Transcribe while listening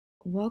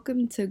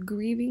Welcome to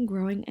Grieving,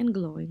 Growing, and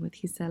Glowing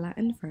with Gisela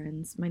and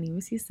Friends. My name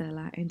is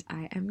Gisela and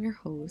I am your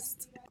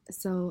host.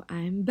 So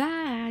I'm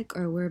back,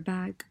 or we're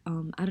back.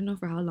 I don't know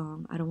for how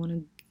long. I don't want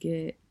to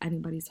get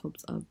anybody's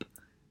hopes up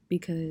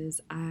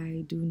because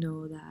I do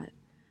know that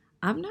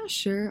I'm not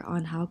sure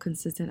on how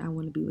consistent I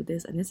want to be with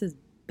this, and this is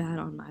bad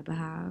on my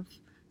behalf.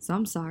 So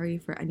I'm sorry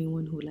for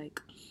anyone who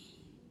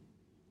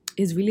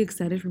is really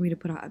excited for me to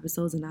put out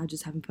episodes and I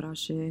just haven't put out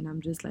shit, and I'm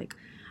just like,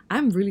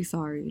 I'm really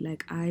sorry.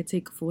 Like, I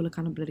take full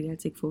accountability, I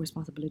take full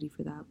responsibility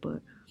for that,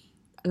 but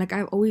like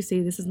I always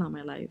say, this is not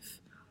my life.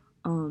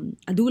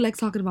 I do like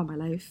talking about my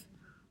life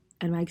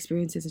and my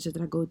experiences and shit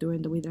that I go through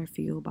and the way that I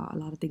feel about a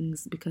lot of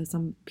things, because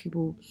some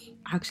people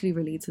actually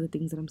relate to the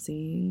things that I'm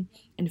saying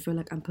and feel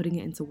like I'm putting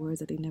it into words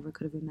that they never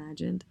could have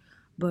imagined.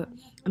 But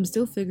I'm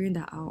still figuring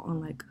that out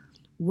on like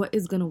what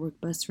is gonna work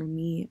best for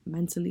me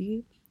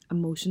mentally,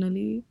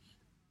 emotionally,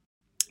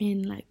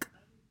 in like,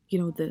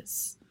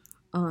 this.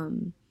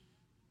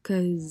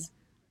 Cuz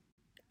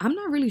I'm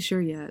not really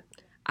sure yet.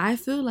 I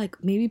feel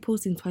like maybe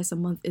posting twice a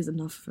month is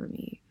enough for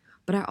me.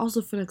 But I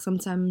also feel like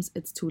sometimes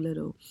it's too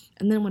little.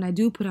 And then when I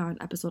do put out an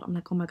episode, I'm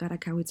like, oh my God, I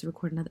can't wait to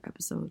record another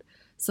episode.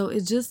 So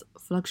it just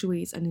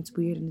fluctuates and it's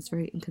weird and it's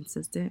very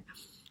inconsistent.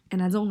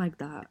 And I don't like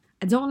that.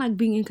 I don't like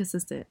being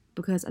inconsistent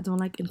because I don't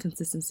like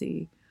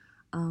inconsistency.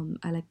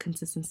 I like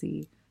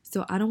consistency.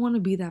 So I don't want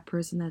to be that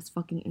person that's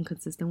fucking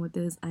inconsistent with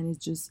this and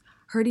it's just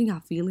hurting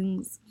our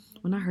feelings.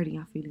 Well, not hurting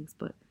our feelings,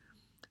 but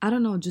I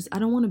don't know, just I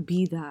don't want to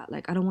be that.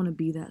 Like, I don't want to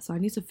be that. So I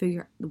need to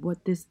figure out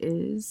what this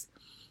is.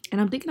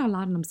 And I'm thinking out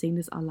loud and I'm saying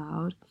this out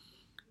loud.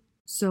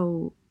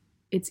 So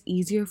it's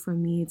easier for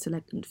me to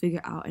like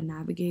figure out and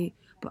navigate.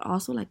 But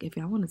also, like, if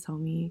y'all want to tell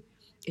me,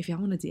 if y'all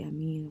want to DM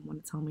me and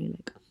want to tell me,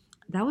 like,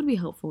 that would be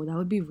helpful. That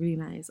would be really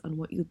nice on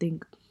what you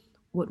think,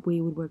 what way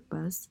would work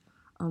best.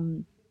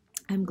 Um,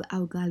 I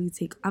would gladly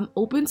take. I'm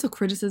open to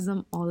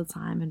criticism all the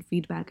time and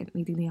feedback and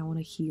anything that I want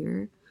to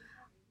hear.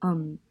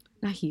 Um,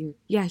 Not hear,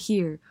 yeah,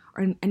 hear,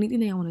 or anything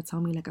that I want to tell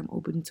me. Like, I'm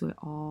open to it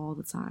all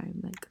the time.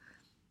 Like,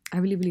 I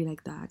really, really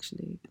like that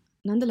actually.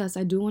 Nonetheless,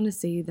 I do want to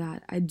say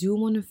that I do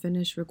want to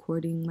finish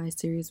recording my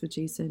series with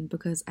Jason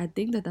because I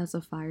think that that's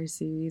a fire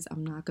series.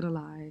 I'm not gonna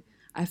lie.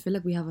 I feel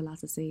like we have a lot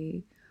to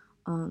say.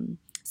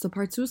 So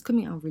part two is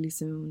coming out really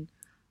soon,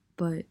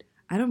 but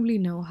I don't really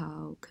know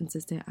how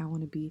consistent I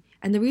want to be.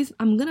 And the reason,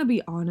 I'm gonna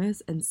be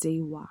honest and say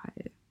why.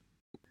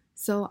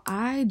 So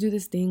I do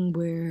this thing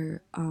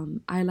where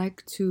I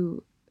like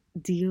to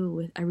deal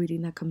with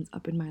everything that comes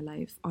up in my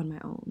life on my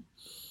own.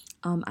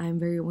 I'm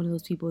very one of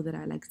those people that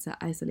I like to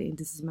isolate and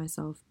distance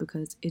myself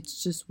because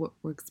it's just what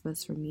works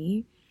best for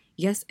me.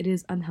 Yes, it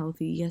is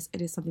unhealthy. Yes,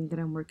 it is something that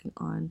I'm working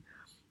on.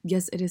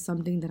 Yes, it is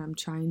something that I'm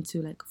trying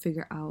to like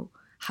figure out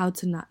how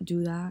to not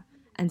do that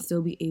and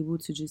still be able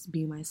to just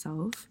be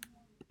myself.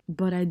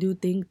 But I do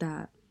think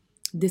that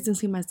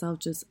distancing myself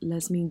just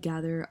lets me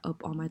gather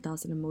up all my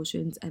thoughts and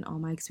emotions and all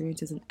my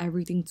experiences and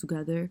everything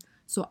together.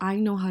 So I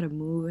know how to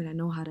move and I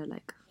know how to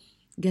like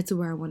get to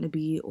where I want to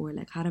be, or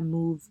like how to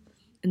move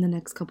in the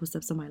next couple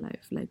steps of my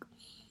life. Like,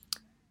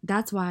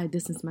 that's why I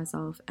distance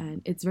myself,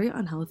 and it's very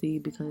unhealthy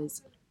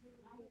because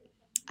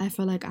I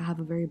feel like I have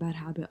a very bad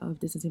habit of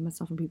distancing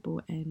myself from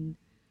people, and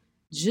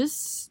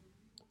just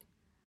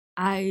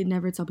I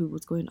never tell people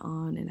what's going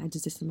on and I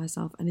just distance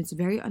myself, and it's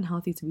very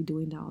unhealthy to be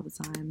doing that all the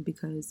time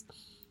because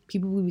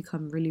people will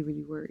become really,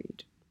 really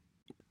worried.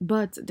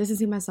 But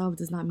distancing myself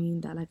does not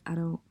mean that like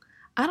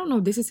I don't know,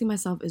 distancing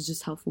myself is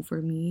just helpful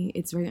for me.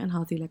 It's very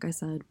unhealthy, like I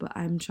said, but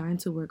I'm trying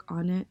to work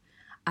on it.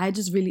 I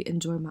just really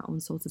enjoy my own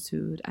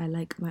solitude. I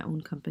like my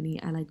own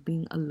company. I like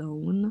being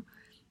alone.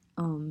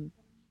 Um,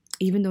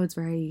 Even though it's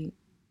very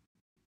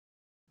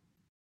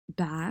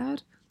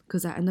bad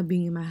because I end up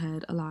being in my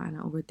head a lot and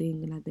I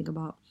overthink and I think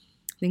about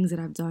things that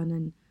I've done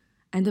and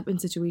end up in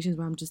situations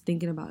where I'm just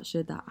thinking about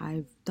shit that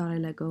I've thought I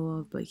let go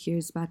of, but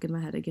here's back in my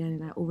head again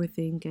and I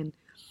overthink, and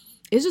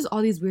it's just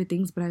all these weird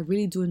things. But I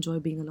really do enjoy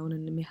being alone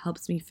and it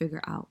helps me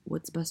figure out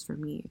what's best for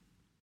me.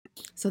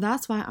 So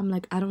that's why I'm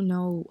like, I don't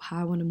know how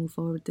I want to move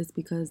forward with this,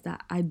 because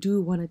that I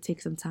do want to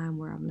take some time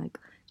where I'm like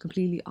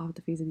completely off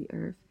the face of the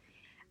earth,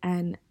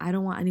 and I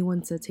don't want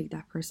anyone to take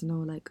that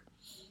personal. Like,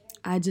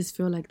 I just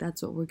feel like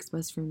that's what works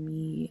best for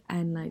me,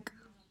 and like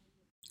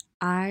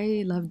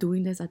I love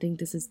doing this. I think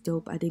this is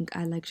dope. I think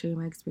I like sharing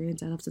my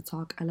experience. I love to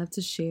talk. I love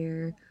to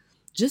share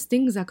just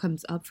things that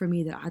comes up for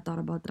me that I thought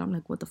about that I'm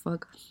like, what the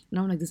fuck? And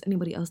I'm like, does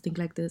anybody else think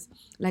like this?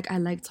 Like, I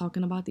like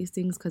talking about these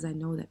things because I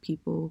know that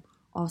people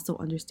also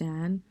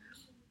understand.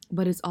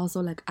 But it's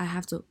also like I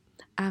have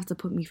to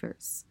put me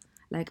first.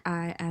 Like,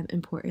 I am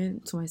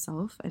important to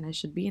myself and I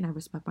should be, and I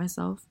respect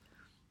myself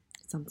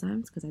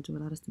sometimes because I do a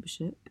lot of stupid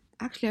shit.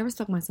 Actually, I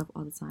respect myself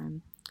all the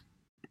time.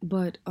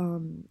 But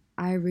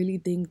I really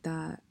think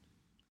that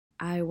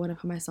I want to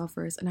put myself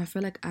first, and I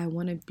feel like I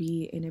want to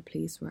be in a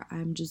place where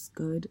I'm just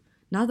good.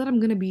 Not that I'm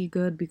going to be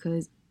good,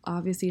 because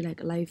obviously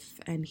like life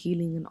and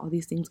healing and all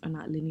these things are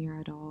not linear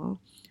at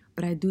all.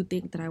 But I do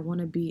think that I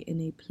want to be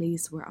in a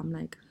place where I'm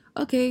like,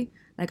 okay,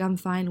 like I'm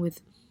fine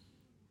with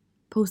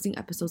posting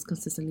episodes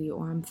consistently,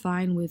 or I'm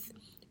fine with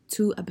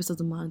 2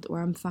 episodes a month, or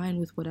I'm fine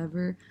with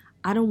whatever.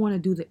 I don't want to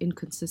do the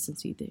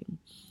inconsistency thing,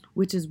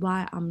 which is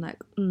why I'm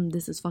like,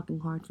 this is fucking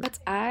hard for me. But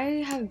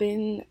I have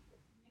been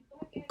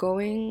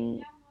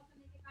going,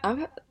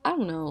 I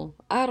don't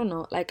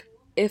know. Like,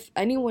 if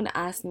anyone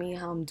asks me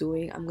how I'm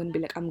doing, I'm gonna be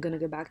like, I'm gonna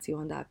get back to you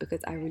on that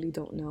because I really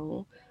don't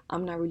know.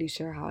 I'm not really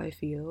sure how I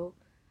feel.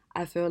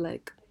 I feel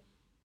like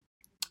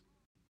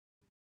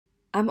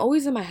I'm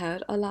always in my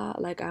head a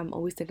lot. Like, I'm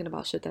always thinking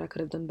about shit that I could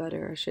have done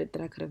better or shit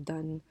that I could have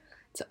done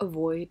to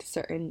avoid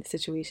certain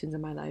situations in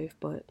my life.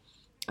 But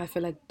I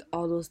feel like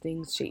all those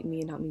things shape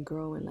me and help me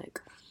grow. And like,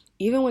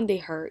 even when they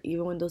hurt,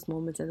 even when those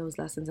moments and those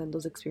lessons and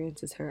those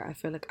experiences hurt, I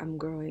feel like I'm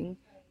growing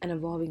and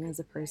evolving as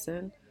a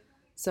person.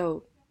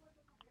 So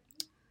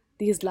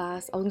I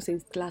was gonna say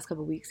these last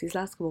couple weeks, these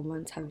last couple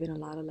months have been a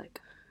lot of like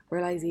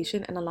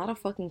realization and a lot of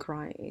fucking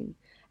crying,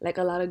 like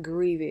a lot of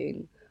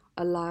grieving,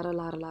 a lot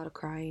of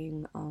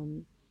crying,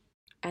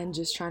 and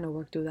just trying to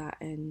work through that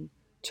and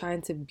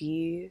trying to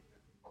be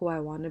who I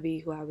want to be,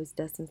 who I was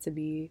destined to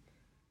be.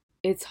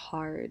 It's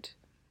hard.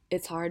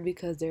 It's hard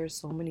because there's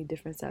so many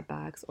different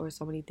setbacks or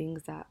so many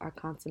things that are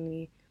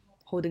constantly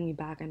holding me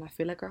back, and I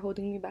feel like are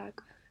holding me back.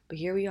 But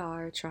here we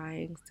are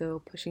trying, still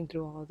pushing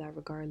through all of that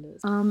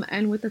regardless.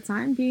 And with the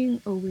time being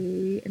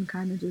away and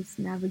kind of just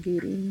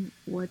navigating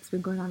what's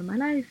been going on in my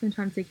life and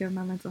trying to take care of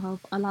my mental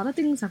health, a lot of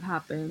things have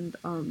happened.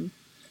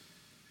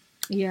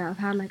 Yeah, I've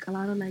had like a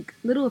lot of like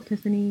little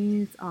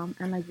epiphanies,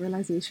 and like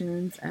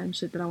realizations and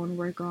shit that I want to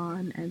work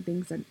on and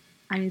things that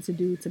I need to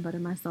do to better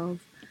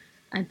myself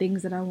and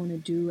things that I want to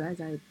do as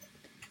I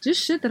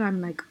just shit that I'm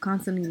like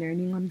constantly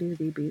learning on a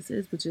day-to-day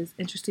basis, which is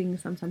interesting and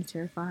sometimes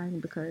terrifying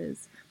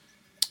because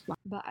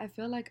but I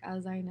feel like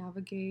as I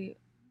navigate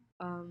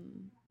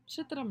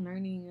shit that I'm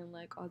learning and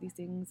like all these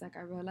things, like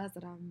I realize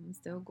that I'm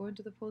still going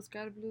to the post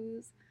grad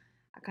blues.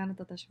 I kind of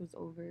thought that shit was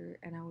over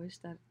and I wish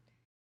that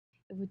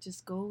it would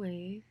just go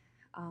away.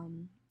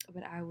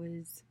 But I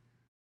was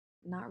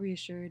not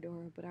reassured,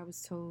 or but I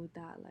was told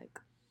that like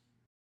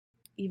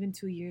even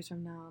 2 years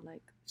from now,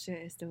 like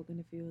shit is still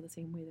gonna feel the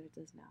same way that it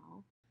does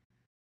now.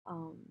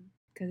 Um,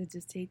 because it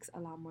just takes a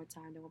lot more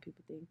time than what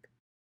people think.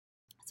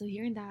 So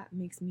hearing that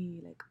makes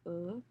me like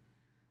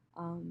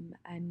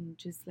and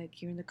just like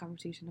hearing the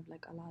conversation of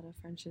like a lot of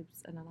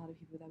friendships and a lot of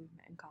people that we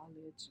met in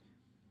college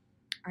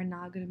are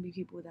not gonna be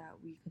people that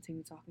we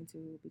continue talking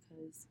to,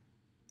 because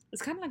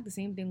it's kind of like the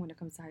same thing when it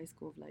comes to high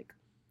school of like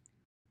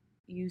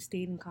you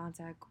stayed in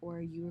contact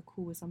or you were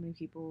cool with so many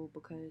people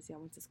because y'all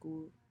went to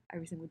school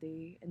every single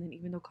day, and then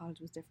even though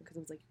college was different because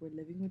it was like you were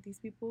living with these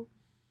people,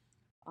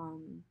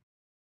 um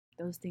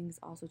those things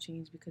also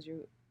change because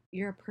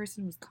you're a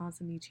person who's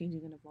constantly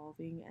changing and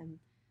evolving, and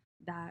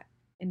that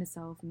in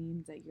itself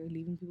means that you're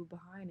leaving people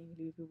behind and you're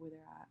leaving people where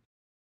they're at.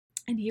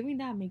 And hearing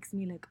that makes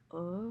me like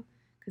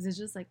because it's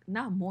just like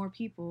not more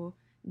people,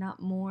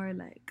 not more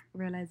like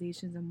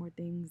realizations and more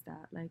things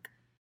that like,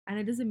 and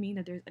it doesn't mean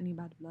that there's any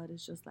bad blood.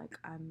 It's just like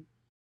I'm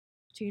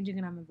changing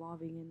and I'm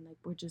evolving, and like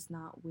we're just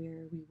not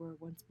where we were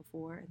once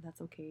before, and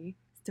that's okay.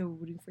 Still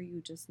rooting for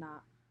you, just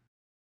not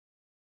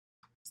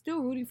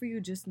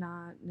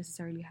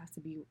necessarily has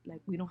to be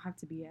like we don't have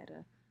to be at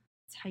a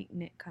tight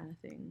knit kind of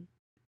thing.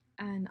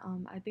 And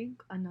I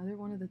think another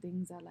one of the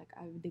things that like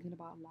I've been thinking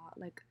about a lot,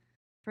 like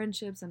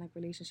friendships and like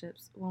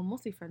relationships, well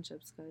mostly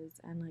friendships, because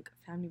and like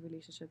family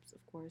relationships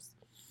of course,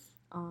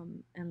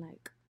 and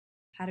like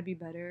how to be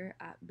better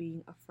at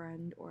being a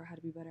friend, or how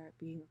to be better at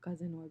being a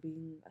cousin or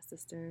being a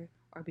sister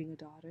or being a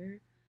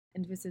daughter.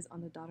 And this is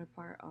on the daughter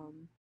part.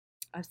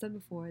 I've said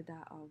before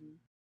that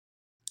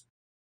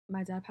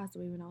my dad passed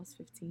away when I was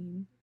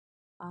 15.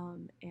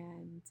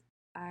 And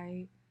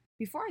I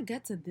before I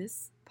get to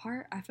this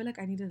part, I feel like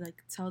I need to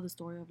like tell the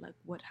story of like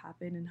what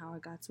happened and how I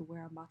got to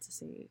where I'm about to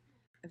say,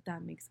 if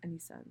that makes any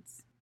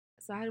sense.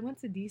 So I went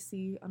to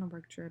DC on a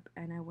work trip,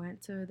 and I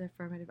went to the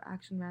affirmative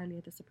action rally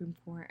at the Supreme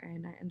Court,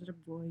 and I ended up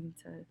going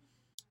to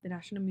the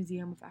National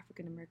Museum of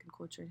African American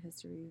Culture and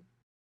History.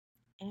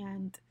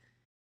 And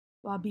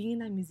while being in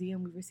that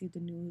museum, we received the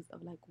news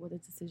of like what the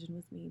decision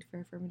was made for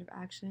affirmative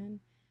action,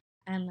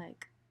 and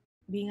like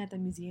being at the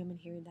museum and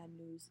hearing that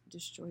news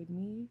destroyed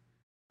me,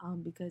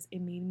 because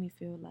it made me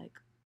feel like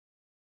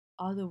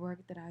all the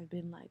work that I've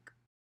been like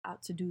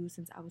out to do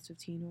since I was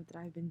 15, or that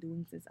I've been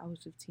doing since I was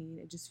 15,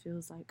 it just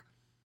feels like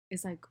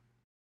it's like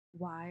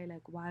why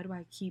do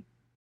I keep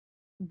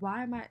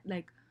why am I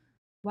like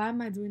why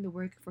am I doing the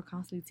work for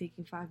constantly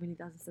taking 5 million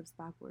thousand steps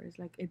backwards?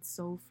 Like it's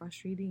so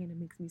frustrating and it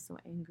makes me so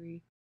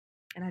angry.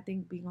 And I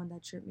think being on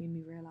that trip made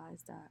me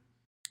realize that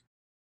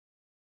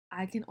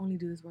I can only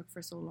do this work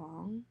for so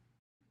long.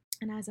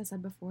 And as I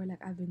said before,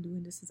 like I've been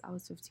doing this since I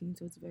was 15,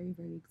 so it's very,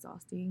 very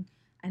exhausting,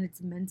 and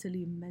it's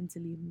mentally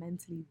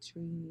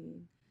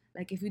draining.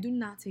 Like if you do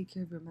not take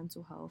care of your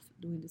mental health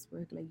doing this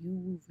work, like you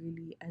will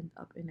really end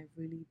up in a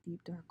really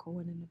deep dark hole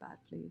and in a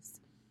bad place.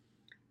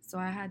 So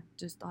I had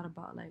just thought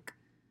about like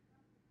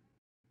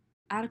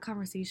I had a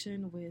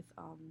conversation with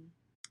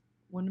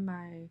one of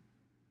my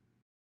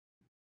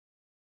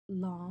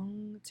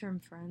long term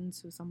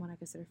friends, who's someone I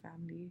consider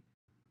family,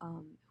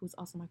 who's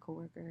also my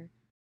coworker.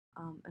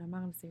 And I'm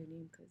not gonna say her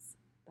name because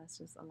that's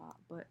just a lot.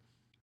 But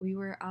we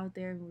were out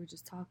there and we were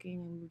just talking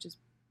and we were just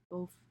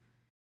both.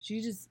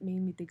 She just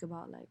made me think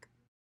about like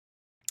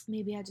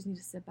maybe I just need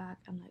to sit back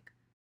and like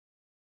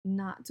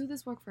not do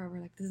this work forever.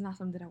 Like this is not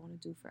something that I want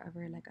to do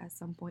forever. Like at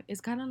some point,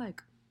 it's kind of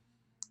like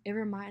it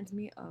reminds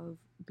me of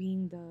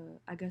being the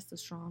I guess the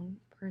strong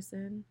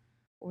person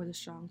or the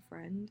strong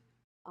friend,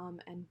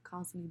 and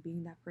constantly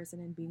being that person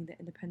and being the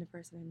independent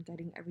person and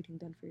getting everything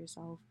done for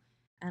yourself,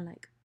 and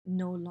like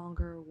no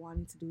longer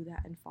wanting to do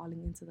that and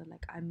falling into the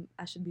like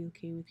I should be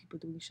okay with people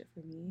doing shit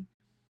for me.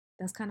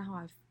 That's kind of how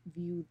I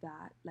view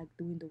that, like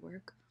doing the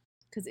work,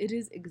 because it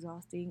is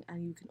exhausting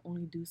and you can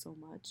only do so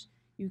much.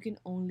 You can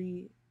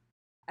only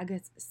I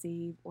guess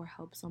save or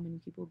help so many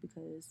people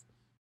because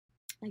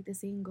like the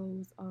saying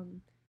goes,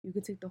 you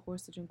can take the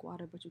horse to drink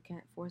water, but you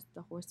can't force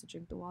the horse to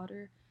drink the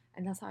water.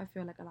 And that's how I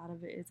feel like a lot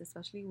of it is,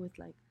 especially with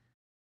like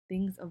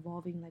things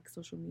evolving like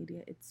social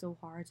media. It's so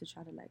hard to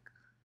try to like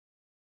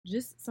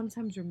just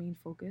sometimes remain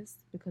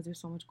focused because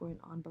there's so much going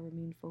on, but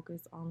remain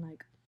focused on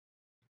like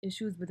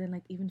issues. But then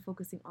like even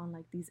focusing on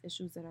like these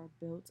issues that are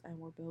built and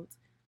were built,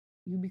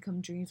 you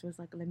become dreams where it's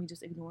like let me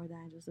just ignore that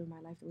and just live my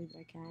life the way that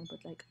I can. But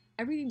like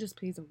everything just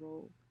plays a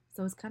role.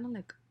 So it's kind of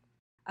like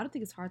I don't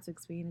think it's hard to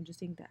explain. I just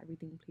think that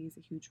everything plays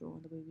a huge role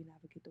in the way we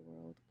navigate the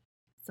world.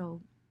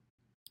 So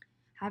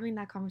having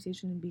that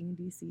conversation and being in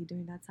DC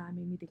during that time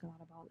made me think a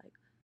lot about like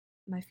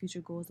my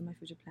future goals and my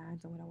future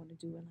plans and what I want to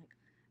do. And like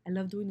I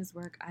love doing this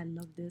work. I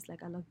love this.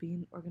 Like I love being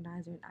an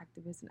organizer and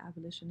activist and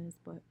abolitionist,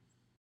 but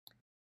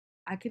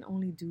I can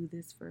only do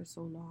this for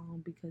so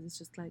long because it's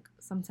just like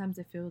sometimes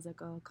it feels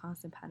like a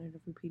constant pattern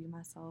of repeating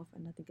myself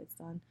and nothing gets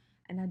done.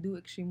 And I do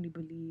extremely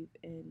believe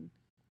in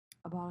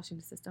abolishing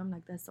the system.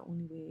 Like that's the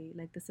only way.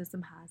 Like the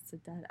system has to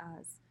dead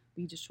as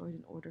be destroyed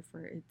in order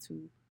for it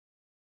to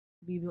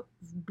be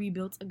be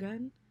built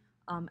again.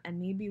 And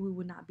maybe we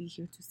would not be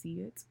here to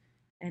see it,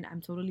 and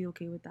I'm totally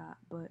okay with that.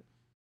 But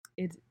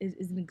it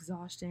is an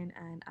exhaustion,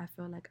 and I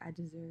feel like I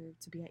deserve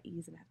to be at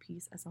ease and at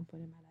peace at some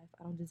point in my life.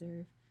 I don't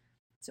deserve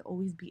to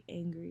always be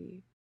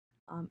angry,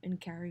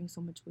 and carrying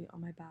so much weight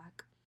on my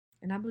back.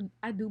 And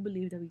I do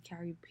believe that we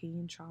carry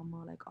pain,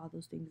 trauma, like all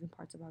those things in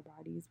parts of our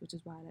bodies, which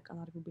is why like a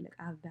lot of people be like,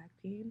 I have back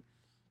pain,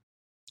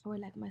 or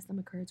like my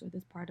stomach hurts, or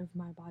this part of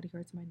my body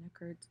hurts, my neck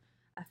hurts.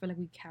 I feel like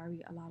we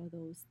carry a lot of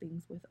those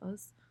things with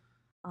us.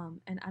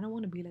 And I don't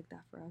want to be like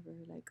that forever.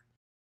 Like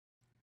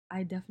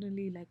I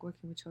definitely like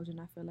working with children.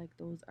 I feel like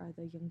those are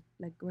the young,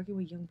 like working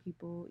with young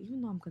people,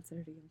 even though I'm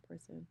considered a young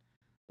person,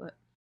 but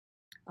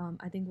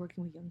I think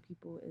working with young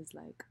people is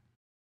like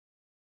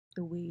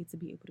the way to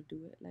be able to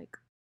do it. Like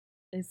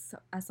it's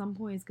at some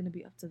point it's gonna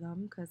be up to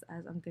them because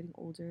as I'm getting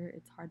older,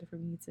 it's harder for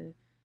me to,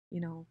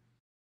 you know,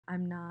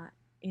 I'm not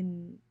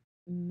in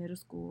middle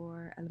school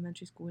or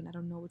elementary school and I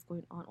don't know what's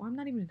going on, or I'm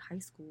not even in high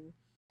school.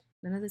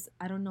 None of this,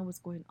 I don't know what's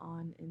going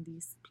on in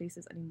these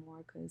places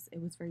anymore because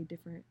it was very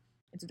different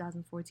in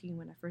 2014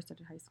 when I first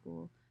started high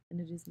school than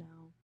it is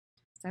now.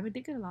 So I've been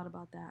thinking a lot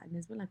about that and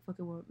it's been like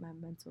fucking with my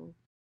mental.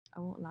 I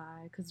won't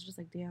lie because it's just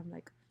like, damn,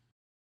 like,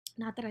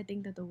 not that I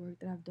think that the work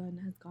that I've done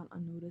has gone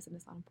unnoticed and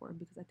it's not important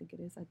because I think it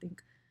is. I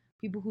think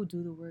people who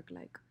do the work,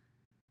 like,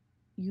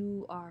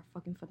 you are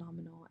fucking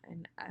phenomenal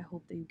and I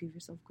hope that you give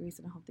yourself grace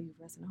and I hope that you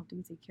rest and I hope that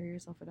you take care of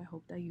yourself and I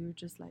hope that you're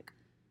just like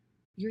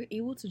you're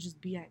able to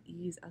just be at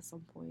ease at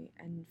some point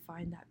and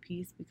find that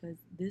peace because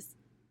this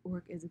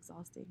work is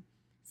exhausting.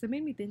 So it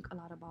made me think a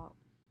lot about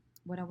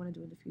what I want to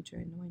do in the future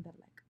and knowing that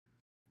like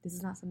this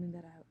is not something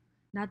that I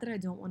not that I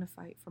don't want to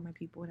fight for my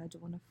people and I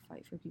don't want to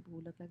fight for people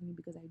who look like me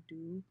because I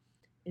do.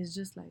 It's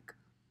just like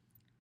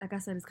I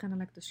said, it's kind of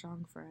like the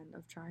strong friend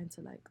of trying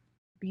to like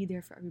be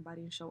there for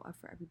everybody and show up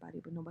for everybody,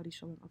 but nobody's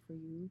showing up for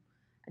you.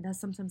 And that's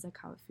sometimes like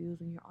how it feels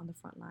when you're on the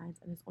front lines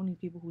and it's only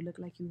people who look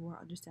like you who are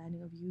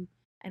understanding of you.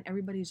 And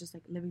everybody's just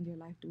like living their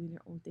life doing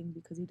their own thing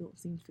because they don't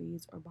seem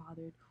phased or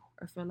bothered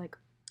or feel like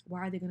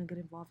why are they gonna get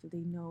involved if they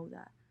know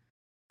that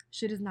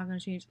shit is not gonna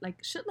change,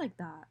 like shit like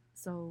that.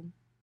 So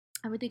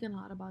I've been thinking a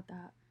lot about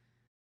that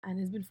and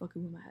it's been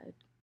fucking with my head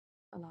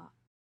a lot.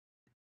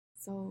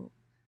 So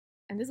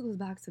and this goes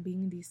back to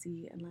being in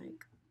DC and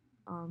like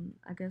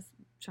I guess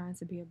trying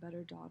to be a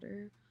better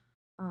daughter.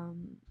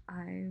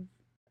 I've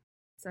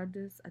said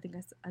this, I think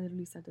I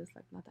literally said this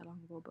like not that long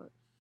ago, but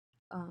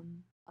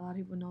a lot of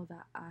people know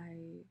that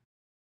I'm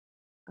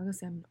gonna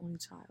say I'm an only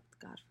child.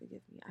 God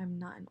forgive me, I'm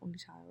not an only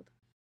child.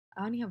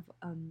 I only have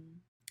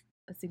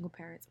a single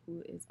parent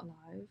who is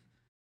alive.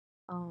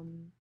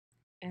 um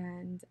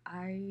and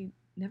I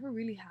never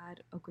really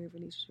had a great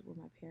relationship with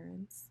my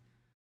parents.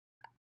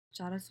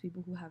 Shout out to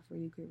people who have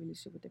really great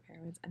relationship with their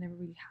parents. I never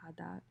really had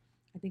that.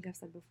 I think I've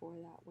said before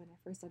that when I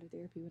first started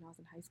therapy when I was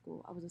in high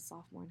school, I was a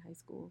sophomore in high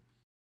school,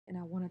 and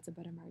I wanted to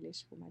better my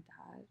relationship with my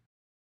dad.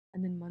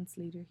 And then months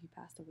later, he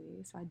passed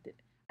away. So I did.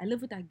 I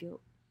live with that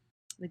guilt,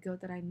 the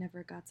guilt that I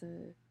never got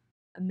to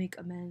make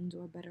amends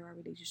or better our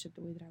relationship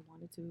the way that I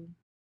wanted to.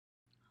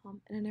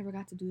 And I never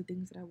got to do the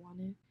things that I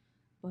wanted.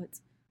 But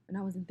when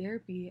I was in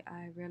therapy,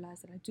 I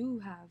realized that I do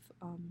have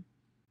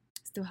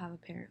still have a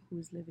parent who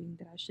is living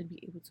that I should be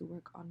able to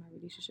work on my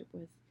relationship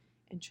with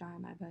and try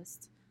my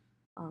best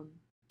um,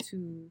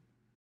 to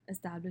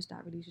establish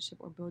that relationship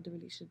or build the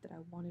relationship that I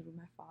wanted with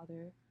my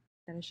father,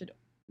 that I should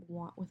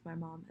want with my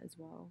mom as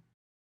well.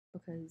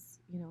 Because,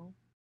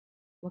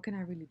 what can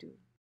I really do?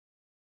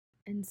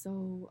 And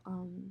so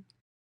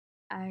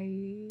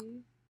I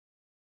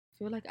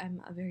feel like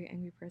I'm a very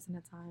angry person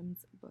at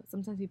times, but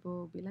sometimes people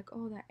will be like,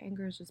 oh, that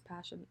anger is just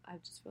passion. I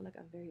just feel like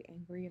I'm very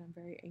angry, and I'm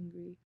very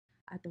angry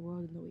at the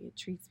world and the way it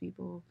treats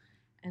people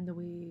and the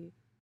way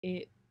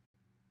it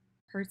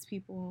hurts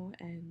people,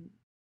 and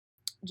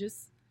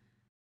just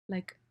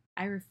like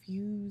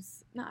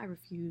not I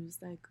refuse,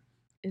 like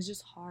it's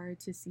just hard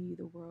to see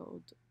the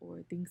world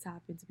or things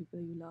happen to people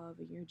that you love,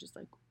 and you're just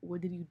like,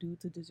 what did you do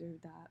to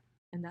deserve that?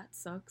 And that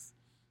sucks,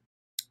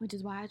 which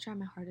is why I try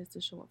my hardest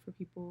to show up for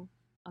people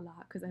a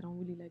lot, because I don't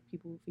really like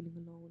people feeling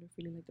alone or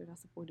feeling like they're not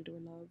supported or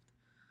loved.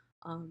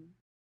 Um,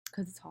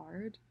 because it's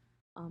hard.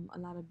 A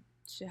lot of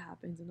shit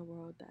happens in the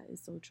world that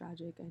is so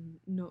tragic, and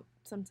no,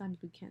 sometimes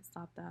we can't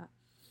stop that.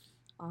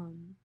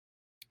 Um,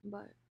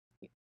 but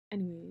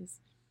anyways,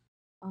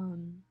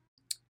 um,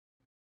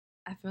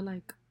 I feel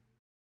like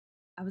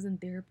I was in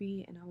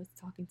therapy and I was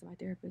talking to my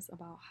therapist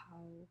about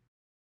how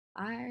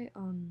I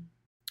um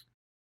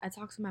I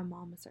talk to my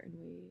mom a certain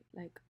way.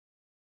 Like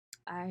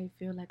I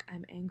feel like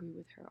I'm angry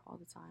with her all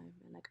the time,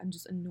 and like I'm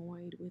just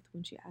annoyed with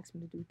when she asks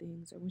me to do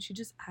things or when she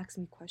just asks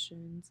me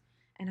questions,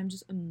 and I'm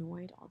just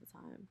annoyed all the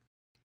time.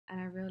 And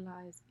I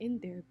realized in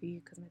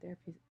therapy, because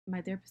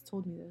my therapist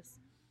told me this,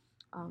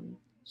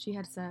 she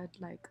had said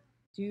like,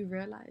 do you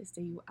realize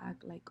that you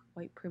act like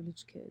white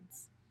privileged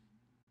kids?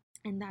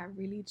 And that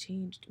really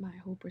changed my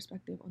whole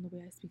perspective on the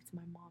way I speak to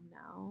my mom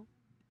now.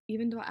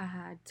 Even though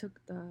I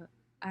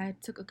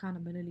took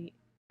accountability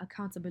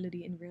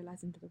in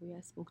realizing that the way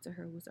I spoke to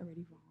her was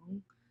already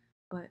wrong.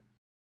 But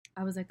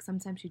I was like,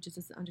 sometimes she just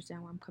doesn't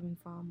understand where I'm coming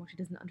from, or she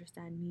doesn't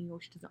understand me,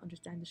 or she doesn't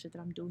understand the shit that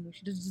I'm doing, or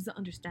she just doesn't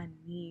understand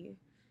me.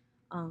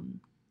 Um,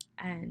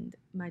 and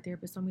my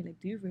therapist told me,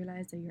 like, do you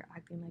realize that you're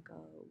acting like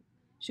a.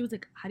 She was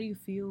like, how do you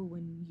feel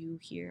when you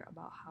hear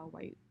about how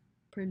white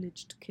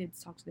privileged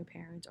kids talk to their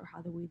parents, or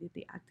how the way that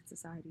they act in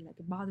society, like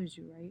it bothers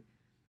you, right?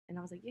 And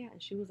I was like, yeah.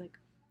 And she was like,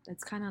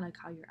 that's kind of like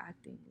how you're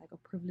acting, like a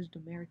privileged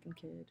American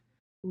kid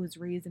who was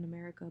raised in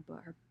America but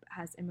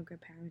has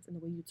immigrant parents, and the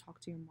way you talk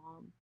to your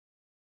mom.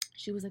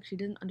 She was like, she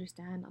didn't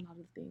understand a lot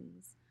of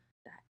things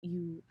that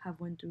you have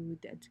went through,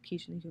 the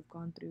education that you've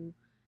gone through,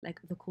 like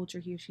the culture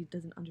here. She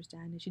doesn't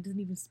understand it. She doesn't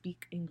even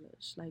speak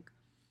English. Like,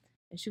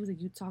 and she was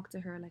like, you talk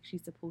to her like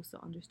she's supposed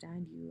to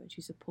understand you, and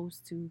she's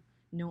supposed to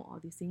know all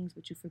these things,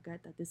 but you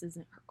forget that this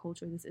isn't her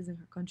culture, this isn't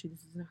her country,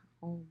 this isn't her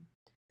home,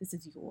 this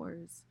is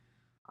yours.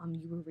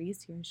 You were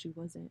raised here and she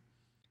wasn't.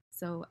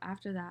 So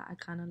after that, I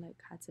kind of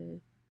like had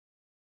to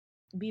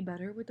be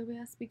better with the way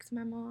I speak to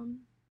my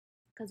mom,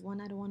 because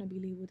one, I don't want to be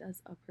labeled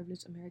as a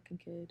privileged American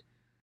kid.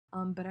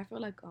 But I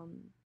feel like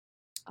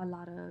a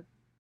lot of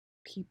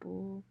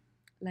people,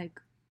 like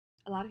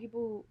a lot of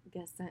people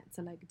get sent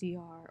to like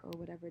DR or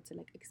whatever to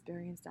like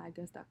experience that, I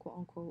guess, that quote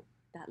unquote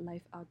that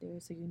life out there,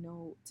 so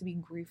to be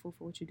grateful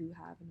for what you do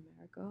have in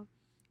America.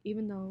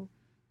 Even though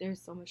there's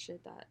so much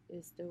shit that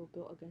is still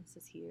built against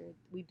us here,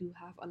 we do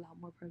have a lot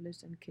more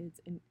privilege than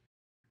kids. And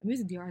I'm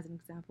using DR as an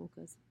example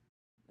because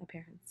my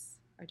parents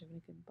are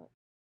Dominican, but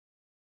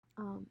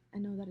I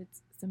know that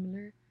it's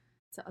similar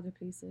to other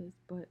places,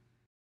 but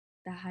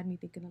that had me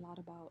thinking a lot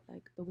about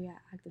like the way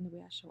I act and the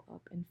way I show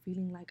up, and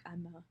feeling like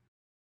I'm a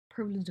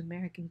privileged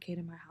American kid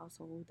in my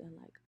household, and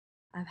like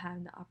I've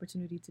had the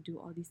opportunity to do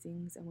all these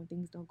things, and when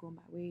things don't go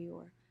my way,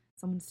 or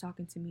someone's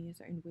talking to me a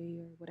certain way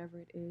or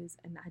whatever it is,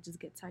 and I just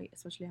get tight,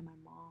 especially at my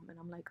mom, and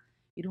I'm like,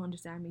 you don't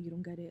understand me, you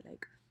don't get it,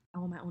 like I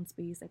want my own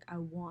space, like I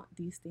want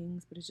these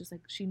things, but it's just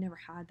like she never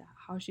had that.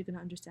 How is she gonna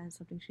understand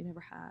something she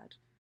never had,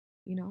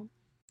 you know?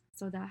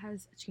 So that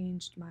has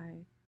changed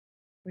my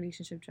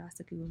relationship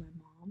drastically with my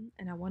mom,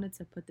 and I wanted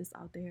to put this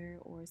out there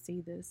or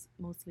say this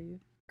mostly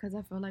because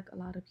I feel like a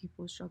lot of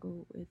people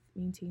struggle with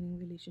maintaining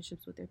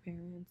relationships with their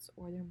parents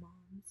or their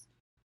moms.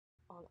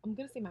 I'm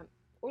gonna say my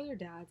or their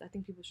dads. I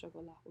think people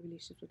struggle a lot with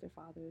relationships with their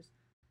fathers.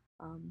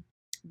 Um,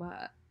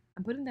 but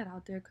I'm putting that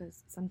out there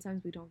because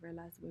sometimes we don't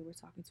realize the way we're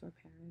talking to our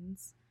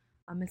parents.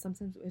 And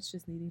sometimes it's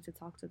just needing to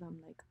talk to them.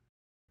 Like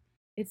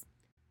it's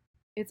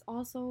it's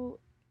also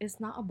it's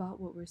not about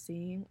what we're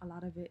saying. A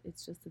lot of it,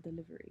 it's just the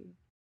delivery.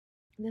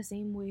 The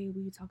same way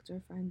we talk to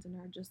our friends and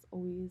are just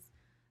always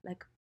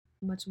like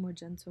much more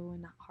gentle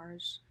and not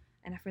harsh.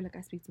 And I feel like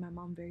I speak to my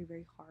mom very,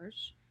 very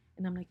harsh.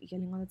 And I'm like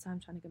yelling all the time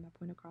trying to get my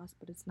point across,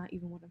 but it's not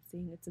even what I'm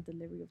saying, it's the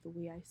delivery of the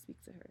way I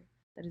speak to her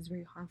that is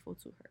very harmful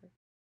to her.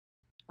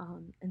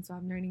 And so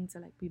I'm learning to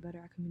like be better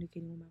at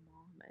communicating with my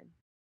mom, and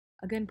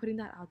again putting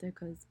that out there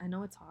because I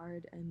know it's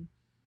hard, and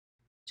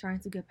trying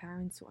to get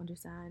parents to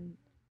understand,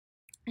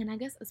 and I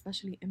guess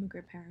especially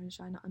immigrant parents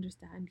trying to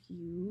understand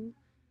you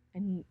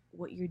and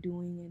what you're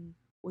doing and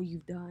what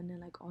you've done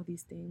and like all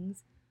these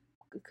things,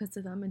 because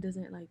to them it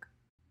doesn't like,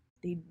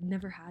 they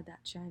never had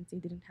that chance, they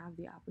didn't have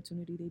the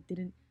opportunity, they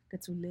didn't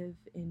get to live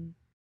in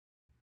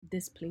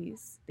this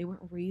place, they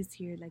weren't raised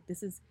here, like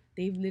this is,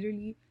 they've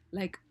literally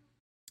like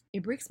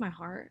it breaks my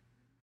heart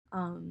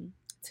um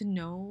to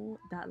know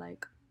that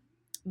like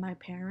my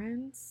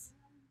parents,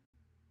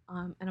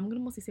 and I'm gonna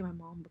mostly say my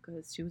mom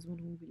because she was the one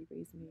who really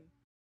raised me,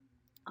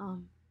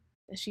 um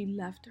that she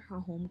left her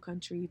home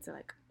country to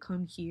like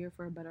come here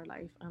for a better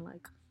life, and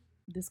like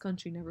this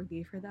country never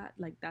gave her that.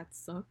 Like that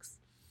sucks.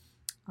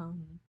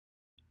 um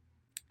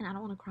and I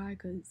don't want to cry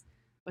because,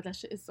 but that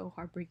shit is so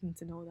heartbreaking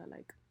to know that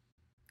like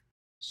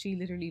she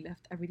literally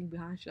left everything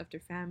behind. She left her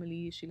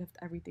family, she left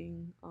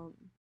everything,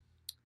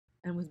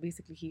 and was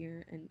basically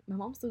here. And my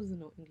mom still doesn't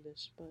know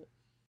English, but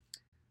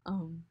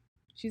um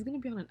she's gonna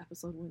be on an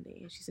episode one day,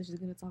 and she said she's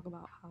gonna talk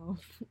about how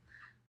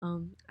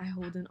I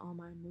hold in all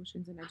my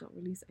emotions and I don't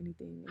release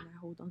anything, and I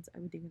hold on to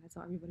everything, and I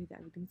tell everybody that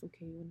everything's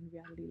okay when in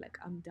reality like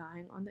I'm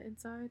dying on the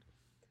inside.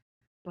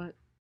 But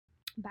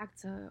back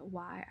to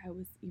why I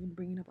was even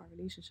bringing up our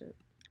relationship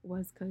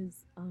was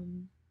because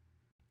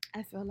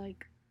I feel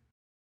like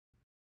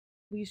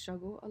we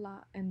struggle a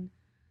lot. And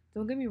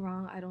don't get me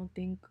wrong, I don't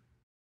think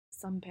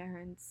some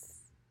parents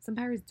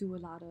do a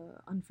lot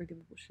of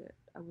unforgivable shit,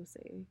 I will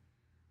say.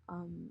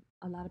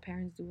 A lot of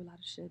parents do a lot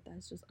of shit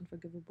that's just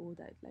unforgivable,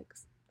 that like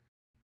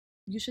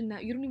you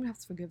don't even have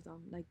to forgive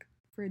them, like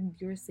for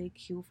your sake,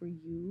 heal for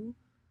you.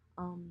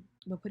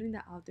 But putting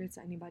that out there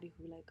to anybody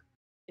who like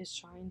is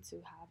trying to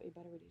have a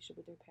better relationship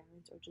with their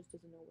parents or just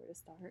doesn't know where to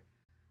start,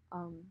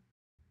 um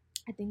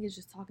I think it's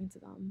just talking to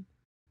them,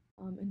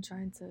 and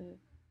trying to,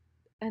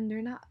 and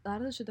they're not, a lot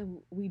of the shit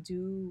that we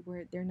do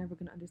where they're never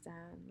gonna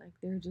understand, like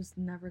they're just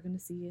never gonna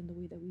see it in the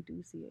way that we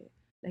do see it.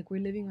 Like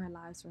we're living our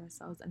lives for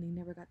ourselves, and they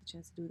never got the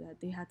chance to do that.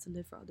 They had to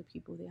live for other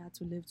people. They had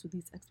to live to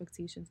these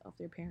expectations of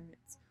their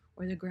parents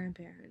or their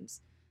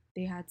grandparents.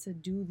 They had to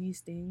do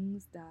these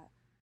things that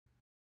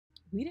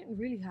we didn't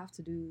really have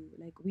to do.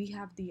 Like we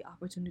have the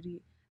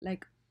opportunity.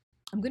 Like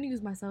I'm gonna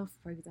use myself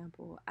for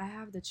example. I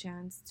have the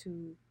chance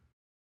to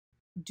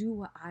do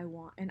what I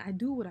want, and I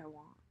do what I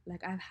want.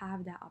 Like I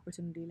have that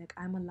opportunity. Like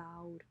I'm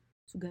allowed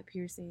to get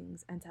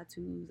piercings and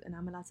tattoos, and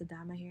I'm allowed to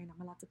dye my hair, and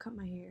I'm allowed to cut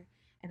my hair,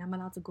 and I'm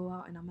allowed to go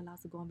out, and I'm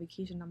allowed to go on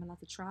vacation, I'm allowed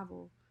to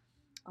travel.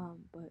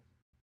 But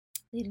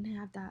they didn't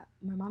have that.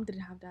 My mom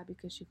didn't have that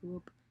because she grew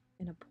up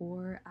in a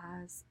poor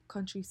ass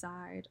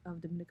countryside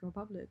of Dominican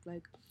Republic.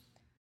 Like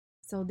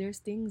so there's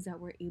things that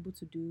we're able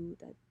to do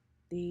that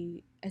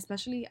they,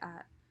 especially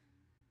at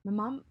my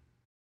mom,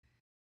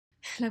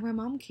 like my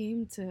mom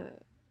came to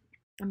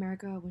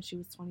America when she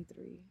was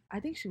 23. I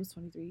think she was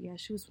 23. Yeah,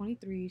 she was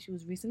 23. She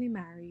was recently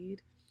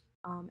married,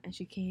 and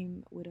she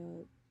came with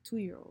a 2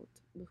 year old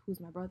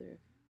who's my brother.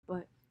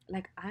 But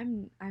like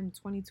I'm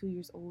 22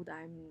 years old.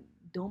 I'm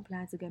don't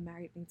plan to get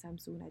married anytime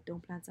soon. I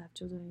don't plan to have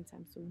children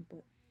anytime soon.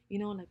 But you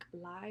know, like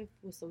life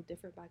was so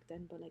different back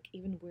then. But like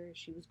even where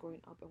she was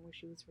growing up and where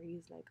she was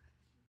raised, like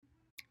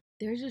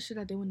there's just shit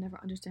that they would never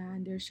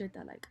understand. There's shit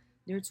that like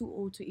they're too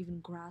old to even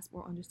grasp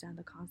or understand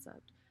the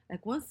concept.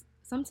 Like once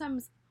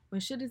sometimes when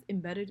shit is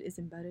embedded, it's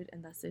embedded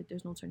and that's it.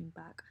 There's no turning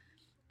back.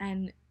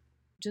 And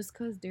just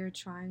cause they're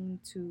trying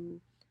to,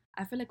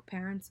 I feel like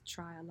parents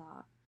try a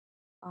lot.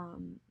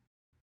 Um,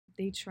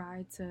 they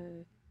try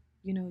to,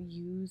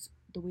 use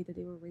the way that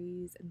they were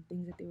raised and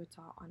things that they were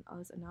taught on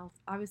us. And now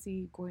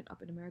obviously growing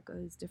up in America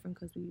is different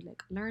because we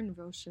like learn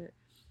real shit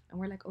and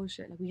we're like, oh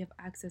shit, like we have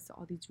access to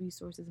all these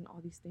resources and all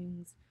these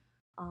things.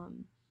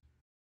 Um,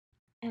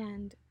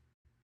 and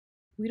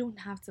we don't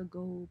have to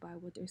go by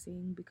what they're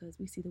saying because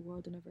we see the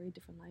world in a very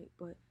different light.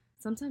 But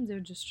sometimes they're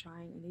just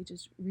trying and they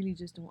just really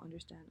just don't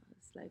understand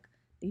us. Like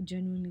they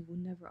genuinely will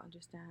never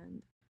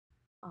understand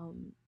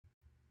um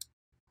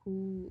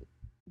who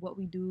what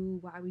we do,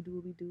 why we do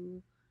what we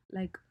do.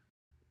 Like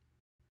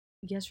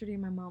yesterday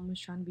my mom was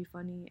trying to be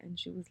funny and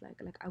she was like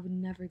I would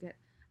never get,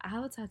 I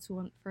have a tattoo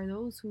on, for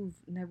those who've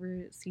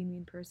never seen me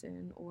in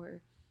person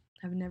or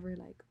have never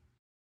like,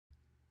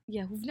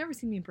 yeah, who've never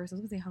seen me in person.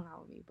 I was gonna say hung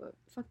out with me, but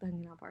fuck the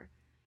hanging out part.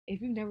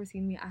 If you've never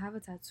seen me, I have a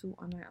tattoo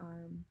on my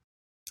arm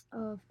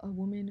of a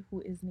woman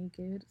who is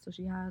naked. So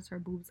she has her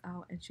boobs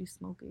out and she's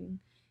smoking.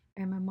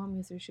 And my mom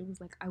yesterday, she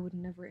was like, I would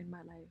never in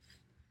my life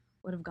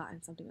would have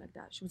gotten something like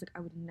that. She was like, I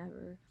would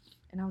never.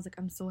 And I was like,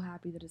 I'm so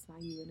happy that it's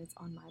not you and it's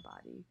on my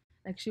body.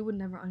 Like she would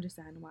never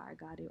understand why I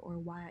got it or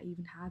why I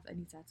even have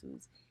any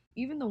tattoos.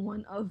 Even the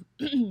one of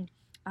I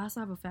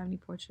also have a family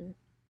portrait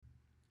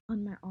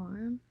on my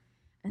arm,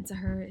 and to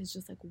her it's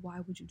just like, why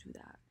would you do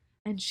that?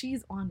 And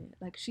she's on it,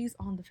 like she's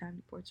on the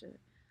family portrait.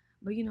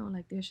 But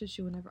like there's shit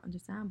she would never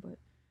understand. But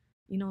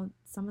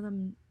some of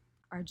them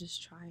are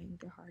just trying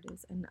their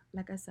hardest. And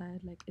like I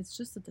said, like it's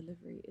just the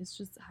delivery, it's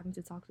just having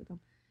to talk to them.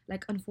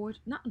 Like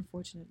not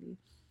unfortunately,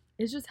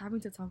 it's just having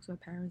to talk to our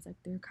parents like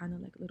they're kind of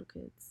like little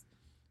kids,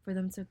 for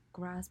them to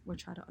grasp or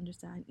try to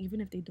understand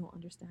even if they don't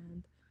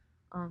understand.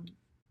 um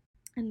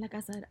and like I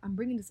said, I'm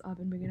bringing this up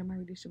and bringing up my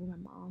relationship with my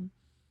mom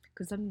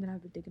because something that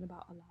I've been thinking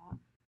about a lot,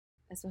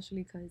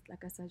 especially because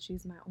like I said,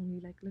 she's my only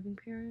like living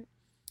parent,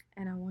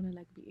 and I want to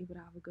like be able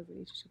to have a good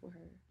relationship with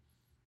her.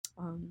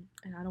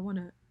 And I don't want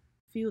to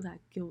feel that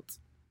guilt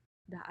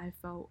that I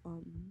felt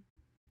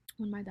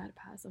when my dad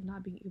passed, of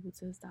not being able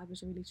to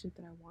establish a relationship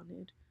that I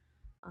wanted.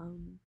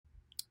 um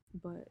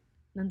but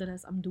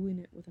nonetheless, I'm doing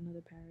it with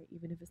another parent,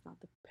 even if it's not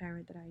the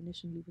parent that I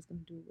initially was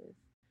gonna do it with.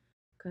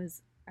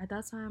 Because at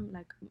that time,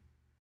 like,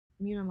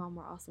 me and my mom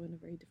were also in a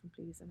very different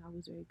place, and I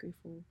was very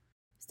grateful,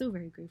 still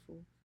very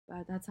grateful. But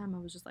at that time, I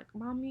was just like,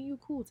 "Mommy, you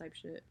cool," type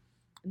shit.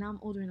 And now I'm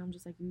older, and I'm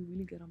just like, "You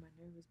really get on my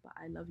nerves, but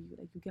I love you.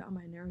 Like, you get on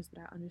my nerves,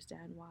 but I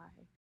understand why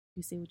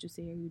you say what you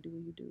say or you do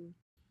what you do."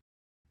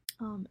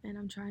 And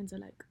I'm trying to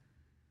like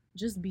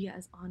just be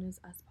as honest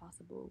as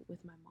possible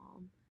with my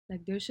mom.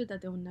 Like, there's shit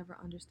that they'll never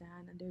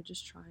understand, and they're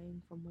just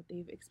trying from what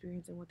they've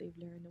experienced and what they've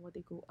learned and what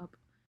they go up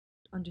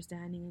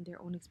understanding and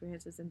their own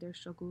experiences and their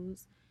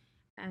struggles.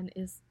 And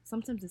it's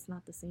sometimes it's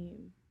not the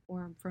same,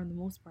 or for the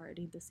most part, it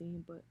ain't the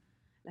same. But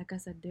like I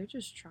said, they're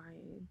just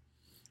trying,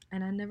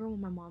 and I never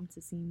want my mom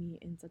to see me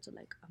in such a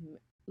like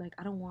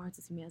I don't want her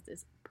to see me as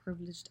this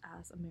privileged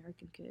ass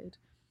American kid.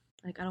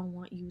 Like, I don't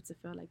want you to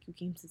feel like you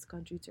came to this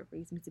country to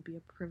raise me to be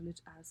a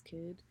privileged ass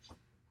kid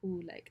who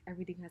like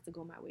everything has to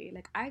go my way.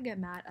 Like, I get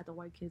mad at the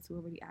white kids who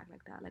already act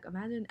like that. Like,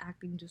 imagine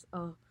acting just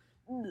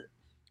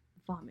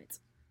vomit,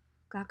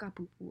 caca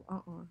poo poo.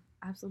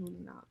 Absolutely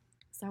not.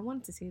 So I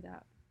wanted to say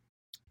that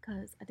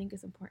because I think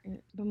it's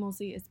important, but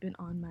mostly it's been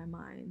on my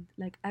mind.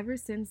 Like, ever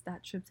since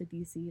that trip to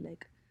DC,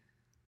 like,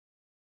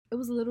 it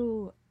was a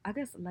little, I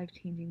guess, life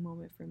changing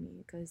moment for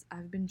me because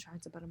I've been trying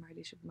to better my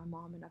relationship with my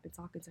mom, and I've been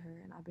talking to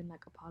her, and I've been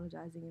like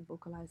apologizing and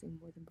vocalizing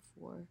more than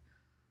before,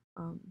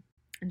 um,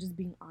 and just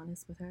being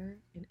honest with her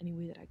in any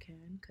way that I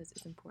can because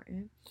it's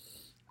important,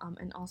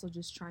 and also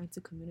just trying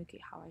to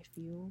communicate how I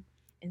feel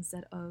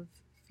instead of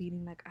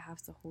feeling like I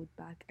have to hold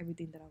back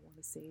everything that I want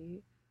to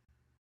say,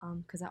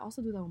 because I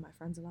also do that with my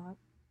friends a lot.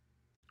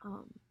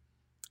 Um,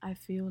 I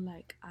feel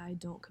like I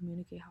don't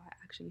communicate how I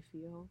actually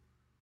feel,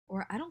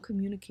 or I don't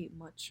communicate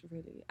much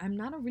really. I'm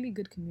not a really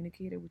good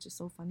communicator, which is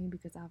so funny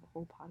because I have a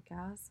whole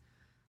podcast,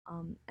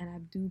 and I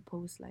do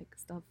post like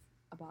stuff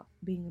about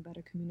being a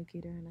better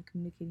communicator and like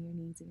communicating your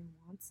needs and your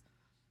wants.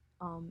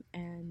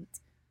 And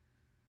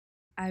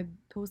I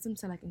post them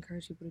to like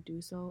encourage people to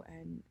do so,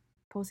 and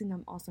posting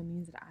them also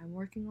means that I'm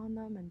working on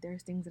them, and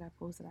there's things that I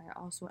post that I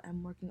also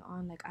am working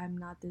on. Like, I'm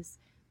not this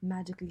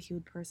magically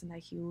healed person that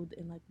healed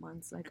in like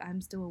months. Like,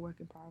 I'm still a work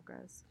in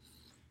progress.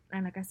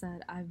 And like I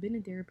said, I've been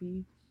in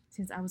therapy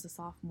since I was a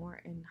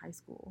sophomore in high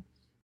school.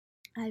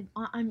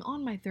 I'm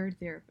on my third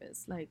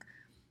therapist. Like,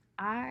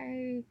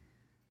 I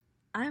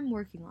I'm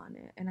working on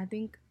it, and I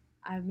think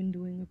I've been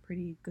doing a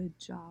pretty good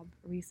job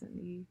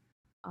recently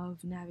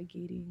of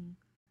navigating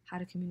how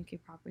to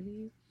communicate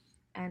properly.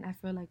 And I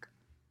feel like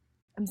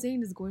I'm saying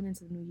this going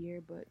into the new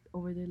year, but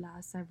over the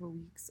last several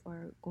weeks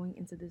or going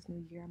into this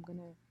new year, I'm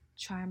gonna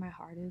try my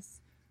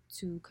hardest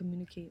to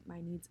communicate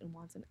my needs and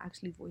wants and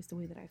actually voice the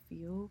way that I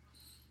feel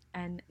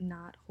and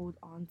not hold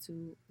on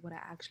to what I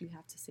actually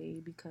have to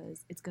say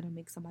because it's gonna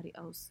make somebody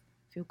else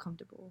feel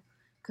comfortable.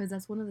 Because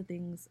that's one of the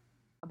things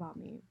about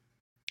me.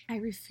 I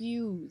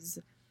refuse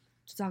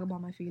to talk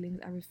about my feelings.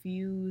 I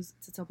refuse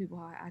to tell people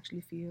how I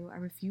actually feel. I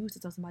refuse to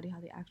tell somebody how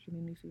they actually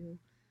made me feel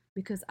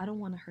because I don't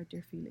want to hurt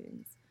their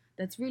feelings.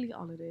 That's really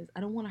all it is. I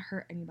don't want to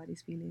hurt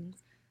anybody's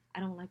feelings.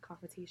 I don't like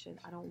confrontation.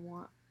 I don't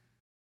want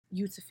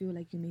you to feel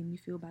like you made me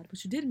feel bad,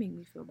 but you did make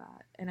me feel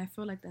bad. And I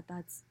feel like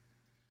that's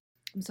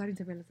I'm starting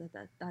to realize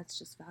that's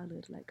just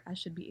valid. Like, I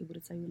should be able to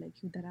tell you,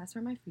 like, you that asked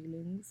for my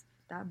feelings,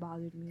 that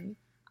bothered me.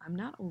 I'm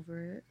not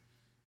over it,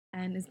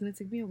 and it's gonna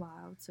take me a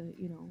while to,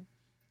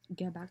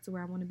 get back to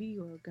where I want to be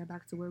or get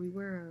back to where we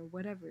were or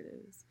whatever it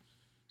is.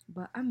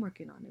 But I'm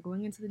working on it.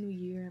 Going into the new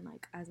year and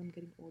like as I'm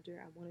getting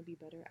older, I want to be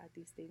better at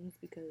these things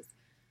because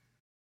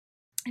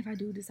if I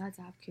do decide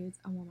to have kids,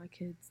 I want my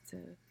kids to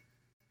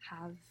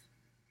have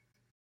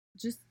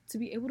just to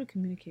be able to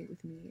communicate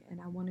with me,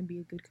 and I want to be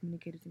a good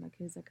communicator to my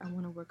kids. Like, I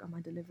want to work on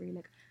my delivery.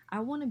 Like,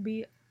 I want to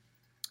be a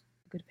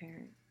good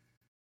parent.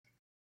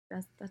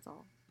 That's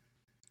all.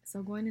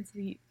 So going into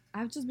the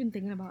I've just been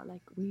thinking about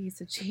like ways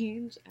to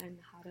change and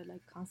how to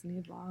like constantly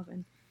evolve,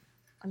 and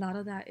a lot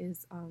of that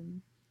is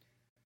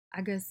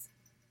I guess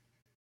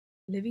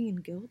living in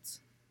guilt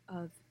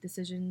of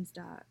decisions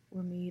that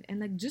were made and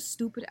like just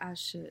stupid ass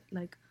shit.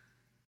 Like,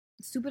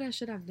 stupid ass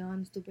shit I've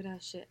done, stupid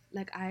ass shit.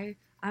 Like,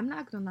 I'm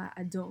not gonna lie,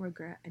 I don't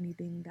regret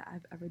anything that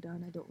I've ever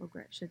done. I don't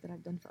regret shit that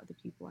I've done for other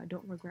people. I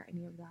don't regret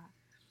any of that.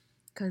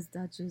 Cause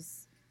that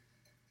just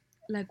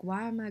like,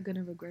 why am I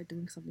gonna regret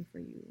doing something for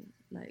you?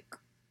 Like,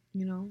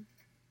 you know?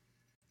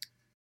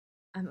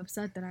 I'm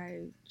upset that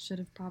I should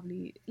have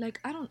probably like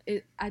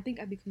I think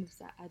I become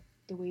upset at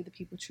the way the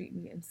people treat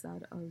me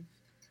instead of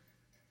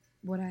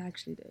what I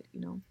actually did.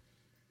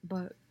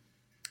 But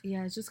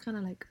yeah, it's just kind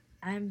of like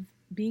I'm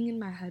being in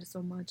my head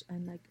so much,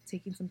 and like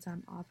taking some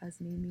time off has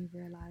made me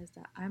realize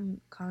that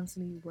I'm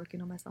constantly working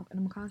on myself and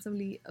I'm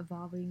constantly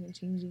evolving and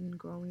changing and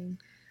growing,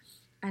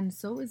 and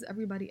so is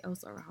everybody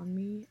else around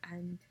me.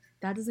 And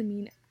that doesn't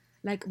mean,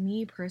 like,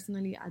 me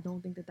personally, I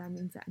don't think that that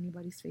means that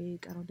anybody's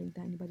fake. I don't think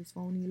that anybody's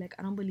phony. Like,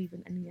 I don't believe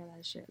in any of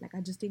that shit. Like,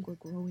 I just think we're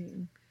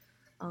growing.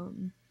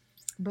 um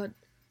but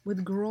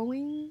with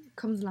growing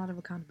comes a lot of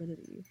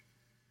accountability,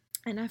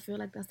 and I feel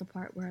like that's the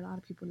part where a lot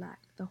of people lack,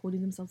 the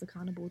holding themselves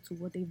accountable to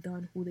what they've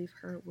done, who they've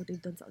hurt, what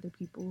they've done to other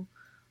people.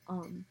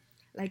 um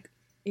Like,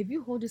 if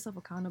you hold yourself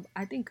accountable,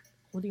 I think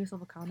holding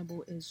yourself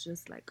accountable is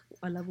just like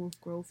a level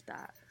of growth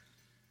that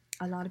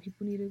a lot of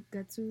people need to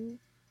get to.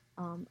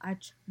 I've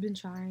been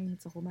trying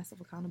to hold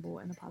myself accountable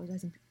and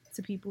apologizing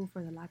to people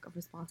for the lack of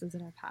responses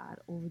that I've had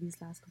over these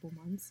last couple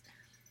months,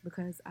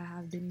 because I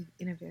have been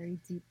in a very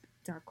deep,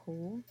 dark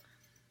hole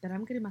that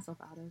I'm getting myself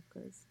out of,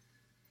 because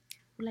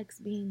who likes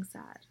being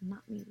sad?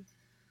 Not me.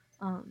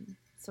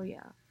 So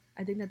yeah,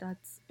 I think that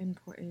that's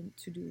important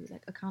to do.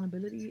 Like,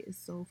 accountability is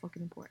so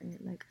fucking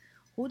important. Like,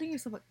 holding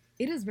yourself,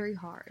 it is very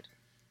hard.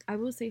 I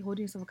will say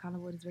holding yourself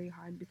accountable is very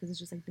hard, because it's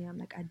just like, damn,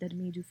 like I did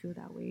made you feel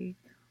that way,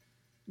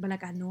 but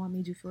like I know I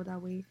made you feel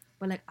that way,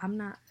 but like I'm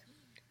not.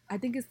 I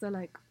think it's the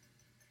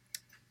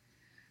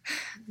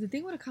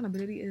thing with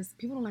accountability is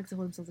people don't like to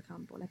hold themselves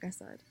accountable, like I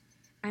said,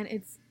 and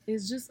it's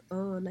just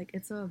like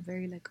it's a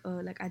very like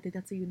I did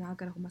that to you, now I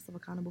gotta hold myself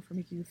accountable for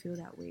making you feel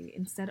that way,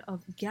 instead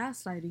of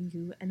gaslighting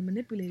you and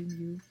manipulating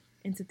you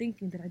into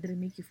thinking that I didn't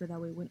make you feel that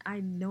way when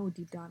I know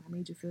deep down I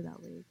made you feel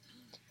that way.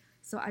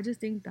 So I just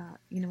think that,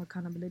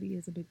 accountability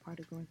is a big part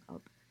of growing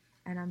up,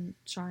 and I'm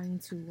trying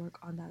to work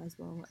on that as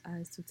well,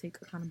 as to take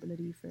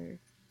accountability for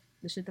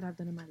the shit that I've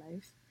done in my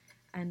life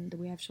and the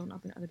way I've shown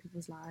up in other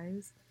people's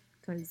lives,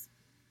 because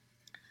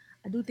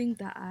I do think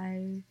that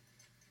I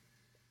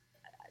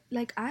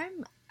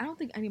don't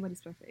think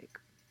anybody's perfect.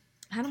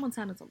 Hannah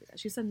Montana told me that.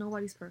 She said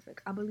nobody's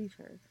perfect. I believe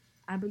her.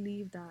 I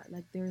believe that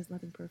like there is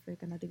nothing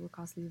perfect, and I think we're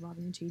constantly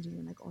evolving and changing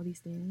and like all these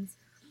things.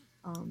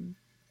 Um,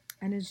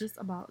 and it's just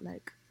about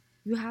like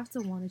you have to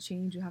want to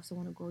change, you have to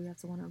want to grow, you have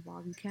to want to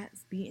evolve. You can't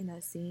be in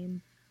that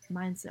same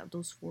mindset of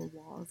those four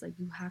walls. Like,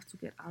 you have to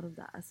get out of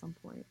that at some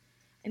point.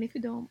 And if you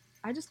don't,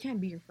 I just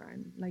can't be your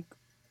friend. Like,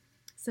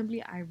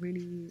 simply, I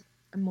really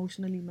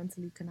emotionally,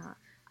 mentally cannot.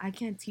 I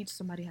can't teach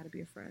somebody how to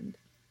be a friend.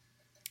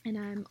 And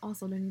I'm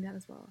also learning that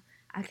as well.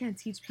 I can't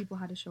teach people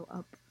how to show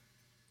up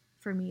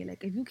for me.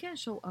 Like, if you can't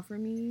show up for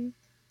me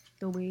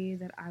the way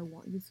that I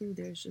want you to,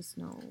 there's just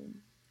no,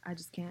 I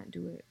just can't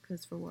do it.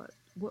 Because for what?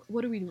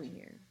 What are we doing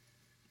here?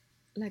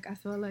 Like, I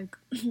feel like,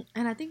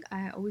 and I think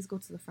I always go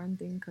to the friend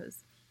thing,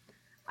 because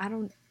I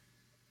don't,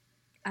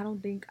 I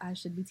don't think I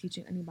should be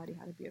teaching anybody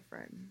how to be a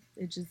friend.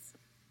 It just,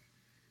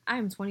 I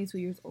am 22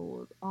 years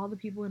old. All the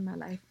people in my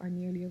life are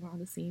nearly around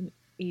the same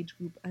age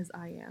group as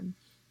I am.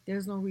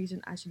 There's no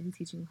reason I should be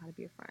teaching you how to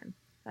be a friend.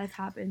 Life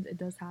happens, it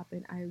does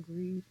happen. I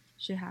agree,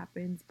 shit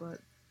happens, but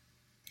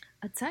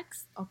a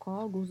text, a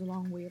call goes a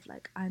long way of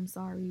like, I'm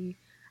sorry,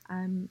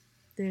 I'm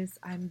this,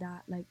 I'm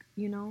that, like,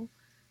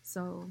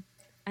 So,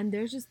 and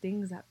there's just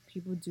things that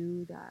people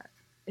do that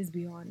is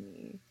beyond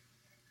me.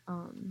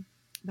 Um,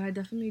 but I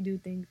definitely do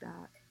think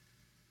that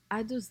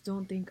I just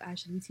don't think I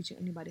should be teaching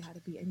anybody how to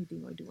be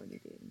anything or do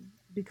anything.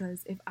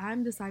 Because if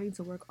I'm deciding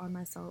to work on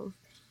myself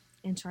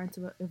and trying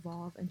to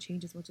evolve and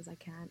change as much as I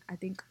can, I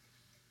think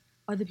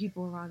other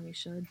people around me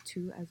should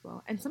too as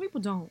well. And some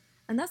people don't.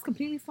 And that's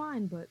completely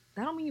fine, but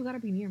that don't mean you gotta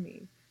be near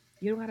me.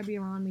 You don't gotta be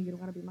around me, you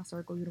don't gotta be in my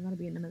circle, you don't gotta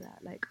be in none of that.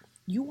 Like,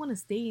 you wanna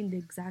stay in the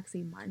exact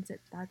same mindset,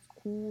 that's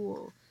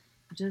cool.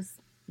 Just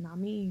not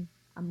me.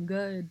 I'm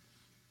good.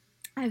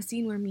 I've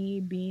seen where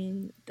me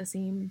being the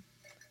same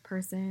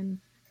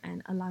person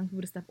and allowing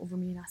people to step over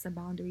me and not set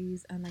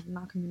boundaries and like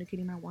not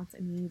communicating my wants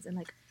and needs and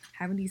like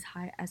having these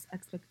high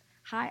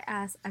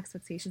ass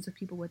expectations of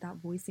people without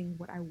voicing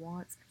what I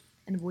want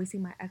and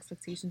voicing my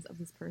expectations of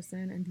this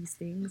person and these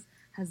things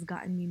has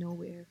gotten me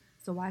nowhere.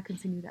 So why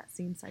continue that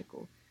same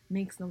cycle?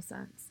 Makes no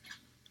sense.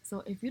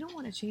 So if you don't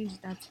want to change,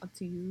 that's up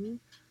to you.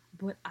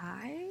 But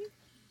I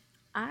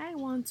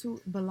want to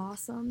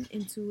blossom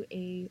into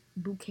a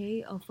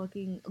bouquet of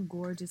fucking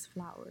gorgeous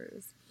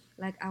flowers.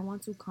 Like, I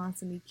want to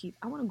constantly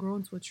I want to grow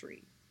into a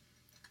tree.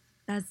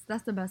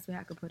 That's the best way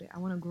I could put it. I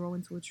want to grow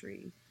into a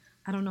tree.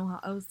 I don't know how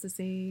else to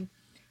say.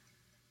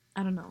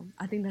 I don't know.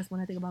 I think that's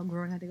when I think about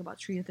growing. I think about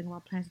trees. I think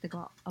about plants. I think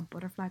about a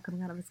butterfly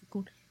coming out of its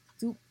cocoon.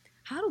 Do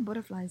How do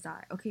butterflies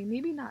die? Okay,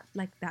 maybe not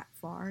like that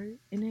far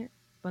in it,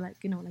 but like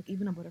like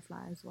even a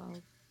butterfly as well.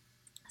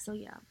 So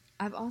yeah,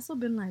 I've also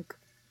been like,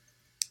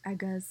 I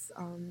guess,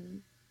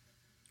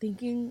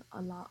 thinking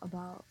a lot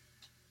about.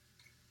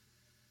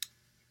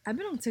 I've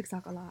been on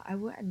TikTok a lot, I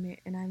will admit,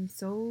 and I'm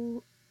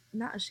so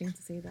not ashamed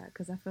to say that,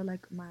 because I feel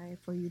like my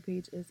For You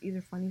page is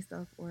either funny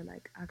stuff or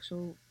like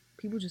actual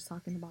people just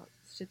talking about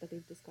shit that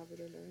they've discovered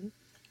or learned.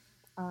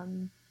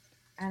 Um,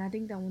 and I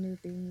think that one of the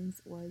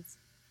things was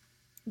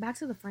back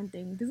to the friend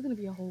thing. This is gonna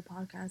be a whole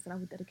podcast that I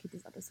would dedicate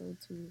this episode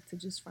to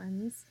just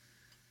friends,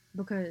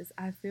 because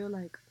I feel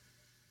like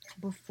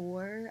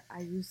before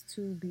I used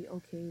to be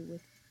okay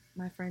with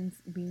my friends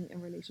being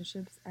in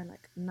relationships and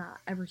like not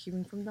ever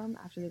hearing from them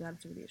after they got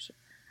into a relationship.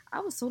 I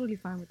was totally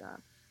fine with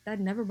that. That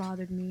never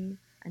bothered me.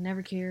 I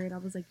never cared. I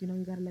was like, you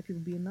gotta let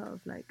people be in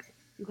love. Like,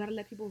 you gotta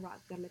let people rock.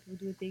 You gotta let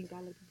people do a thing. You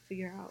gotta let people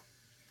figure out.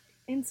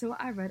 And so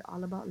I read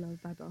All About Love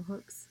by Bell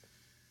Hooks.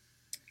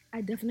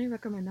 I definitely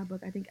recommend that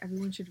book. I think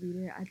everyone should read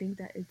it. I think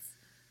that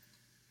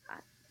I,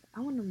 I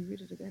want to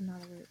reread it again now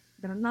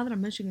that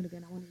I'm mentioning it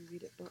again. I want to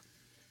reread it, but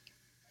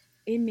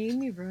it made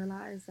me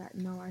realize that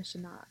no, I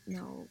should not.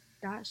 No,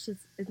 that shit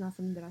is not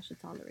something that I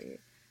should tolerate.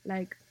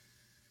 Like,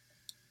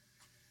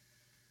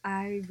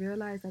 I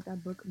realized that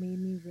that book made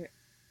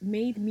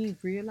me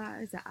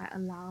realize that I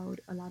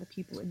allowed a lot of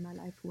people in my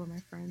life who were my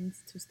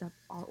friends to step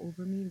all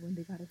over me when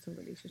they got into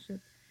a relationship.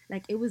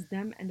 Like it was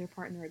them and their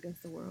partner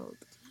against the world,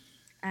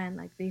 and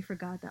like they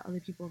forgot that other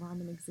people around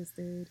them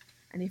existed,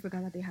 and they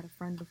forgot that they had a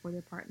friend before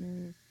their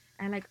partner.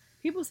 And like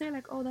people say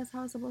like, oh, that's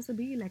how it's supposed to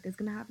be, like it's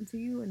gonna happen to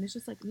you, and it's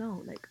just like,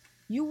 no, like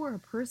you were a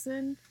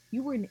person,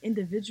 you were an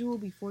individual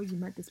before you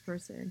met this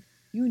person.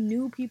 You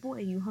knew people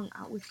and you hung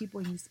out with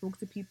people and you spoke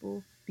to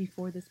people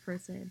before this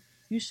person.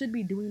 You should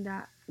be doing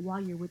that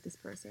while you're with this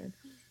person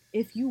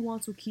if you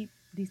want to keep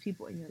these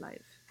people in your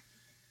life.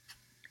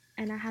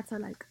 And I had to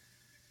like,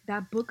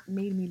 that book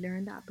made me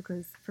learn that,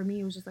 because for me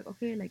it was just like,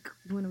 okay, like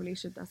you in a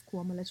relationship, that's cool,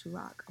 I'm gonna let you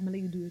rock, I'm gonna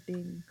let you do your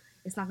thing,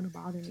 it's not gonna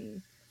bother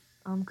me.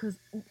 Because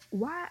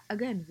why,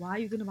 again, why are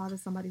you gonna bother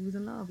somebody who's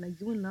in love? Like,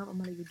 you in love, I'm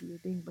gonna let you do your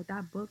thing. But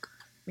that book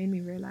made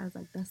me realize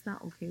like that's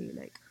not okay.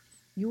 Like,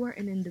 you are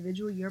an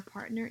individual, your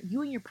partner,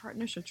 you and your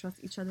partner should trust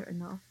each other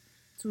enough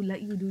to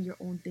let you do your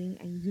own thing,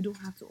 and you don't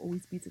have to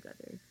always be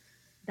together.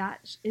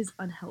 That is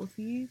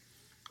unhealthy,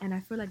 and I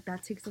feel like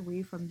that takes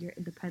away from your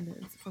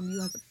independence, from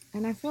you as a.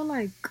 And I feel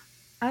like,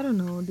 I don't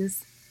know,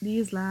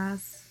 these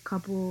last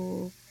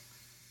couple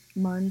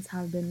months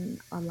have been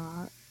a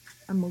lot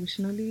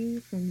emotionally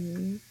for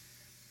me.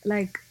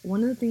 Like,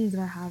 one of the things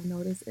that I have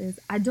noticed is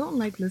I don't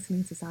like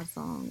listening to sad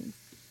songs.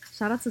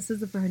 Shout out to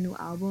SZA for her new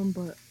album,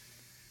 but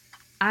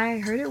I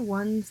heard it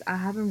once. I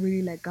haven't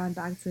really like gone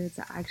back to it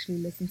to actually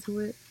listen to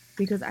it,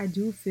 because I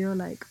do feel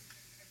like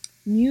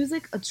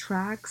music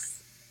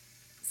attracts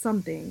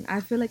something.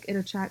 I feel like it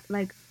attract,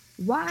 like,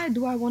 why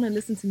do I want to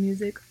listen to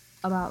music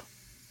about,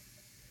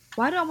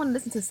 why do I want to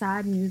listen to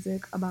sad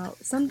music about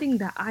something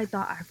that I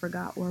thought I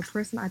forgot, or a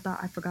person I thought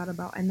I forgot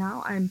about, and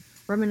now I'm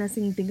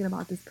reminiscing, thinking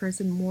about this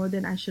person more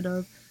than I should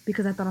have,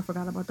 because I thought I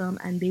forgot about them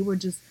and they were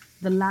just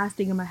the last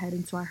thing in my head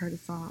until I heard a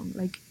song,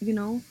 like, you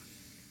know.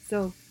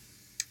 So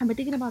I've been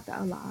thinking about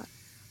that a lot.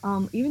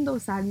 Even though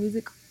sad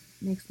music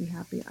makes me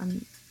happy,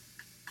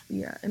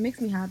 yeah, it makes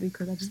me happy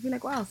because I just be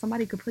like, wow,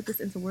 somebody could put this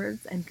into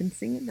words and can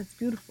sing it. That's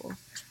beautiful.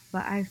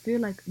 But I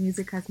feel like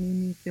music has made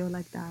me feel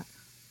like that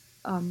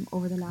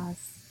over the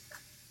last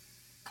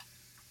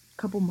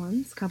couple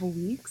months, couple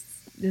weeks.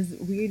 This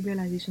weird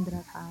realization that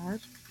I've had,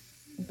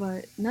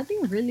 but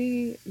nothing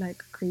really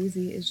like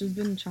crazy. It's just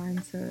been trying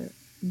to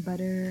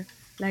better.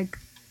 Like,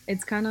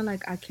 it's kind of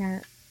like I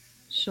can't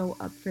show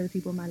up for the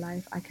people in my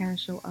life. I can't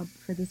show up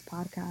for this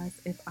podcast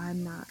if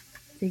I'm not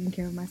taking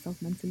care of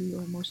myself mentally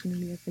or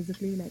emotionally or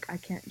physically. Like, I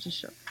can't just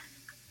show.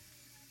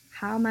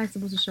 How am I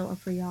supposed to show up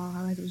for y'all?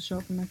 How am I supposed to show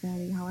up for my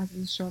family? How am I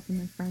supposed to show up for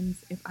my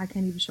friends if I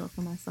can't even show up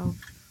for myself?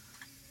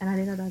 And I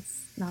think that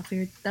that's not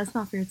fair. That's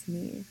not fair to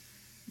me.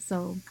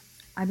 So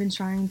I've been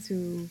trying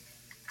to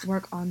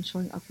work on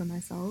showing up for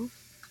myself.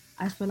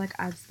 I feel like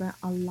I've spent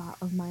a lot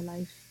of my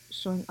life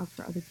showing up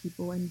for other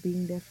people and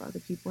being there for other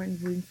people and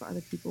rooting for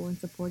other people and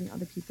supporting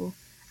other people.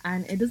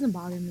 And it doesn't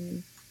bother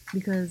me,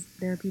 because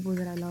there are people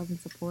that I love and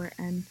support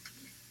and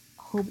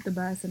hope the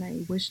best, and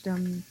I wish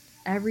them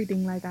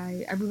everything. Like,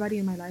 everybody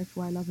in my life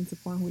who I love and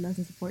support, who loves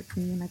and supports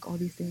me, and like all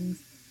these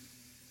things,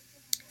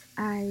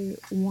 I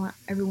want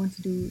everyone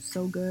to do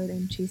so good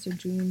and chase their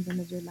dreams and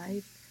live their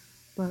life.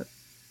 But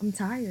I'm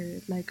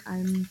tired. Like,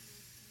 I'm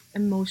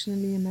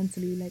emotionally and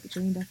mentally like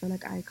drained. I feel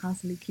like I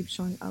constantly keep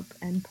showing up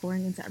and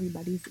pouring into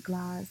everybody's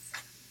glass.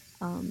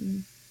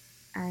 Um,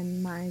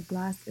 and my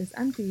glass is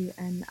empty,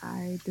 and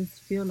I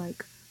just feel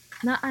like,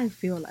 not I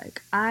feel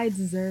like, I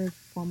deserve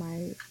for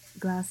my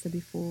glass to be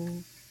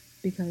full,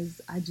 because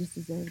I just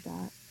deserve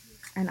that.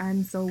 And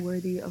I'm so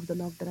worthy of the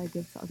love that I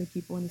give to other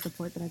people and the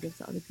support that I give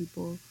to other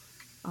people.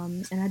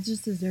 And I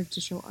just deserve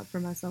to show up for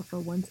myself for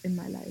once in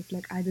my life.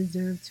 Like, I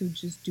deserve to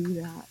just do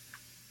that,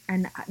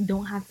 and I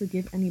don't have to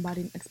give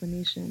anybody an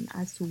explanation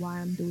as to why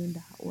I'm doing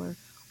that, or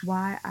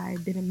why I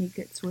didn't make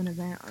it to an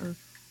event, or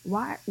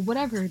why,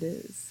 whatever it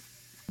is,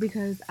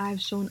 because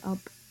I've shown up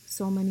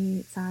so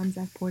many times.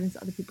 I've poured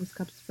into other people's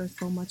cups for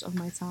so much of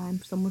my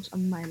time, so much of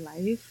my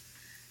life,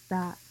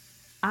 that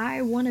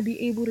I want to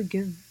be able to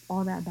give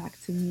all that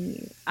back to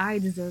me. I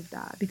deserve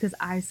that because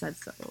I said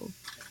so.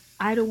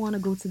 I don't want to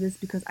go to this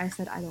because I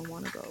said I don't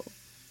want to go.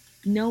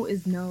 No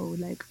is no.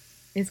 Like,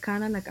 it's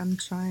kind of like I'm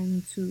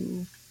trying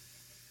to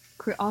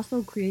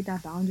also create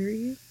that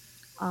boundary,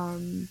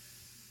 um,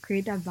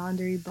 create that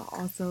boundary, but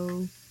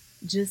also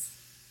just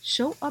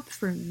show up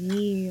for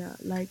me.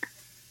 Like,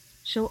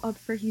 show up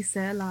for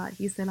Gisela.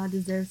 Gisela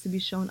deserves to be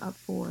shown up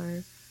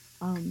for.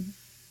 Um,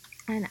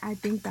 and I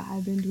think that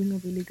I've been doing a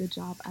really good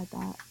job at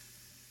that.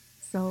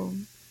 So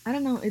I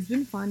don't know. It's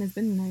been fun. It's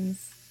been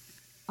nice.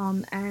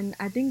 And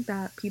I think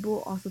that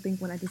people also think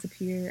when I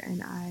disappear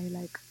and I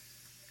like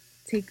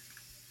take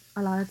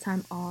a lot of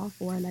time off,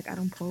 or like I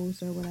don't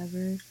post or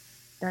whatever,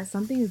 that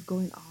something is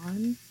going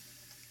on.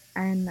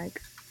 And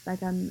like I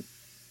think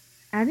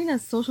that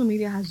social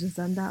media has just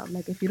done that.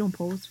 Like, if you don't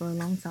post for a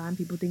long time,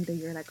 people think that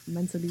you're like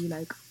mentally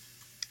like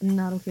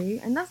not okay,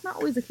 and that's not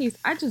always the case.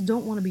 I just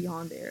don't want to be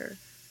on there.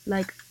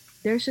 Like,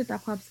 there's shit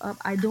that pops up.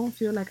 I don't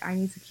feel like I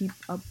need to keep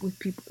up with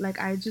people. Like,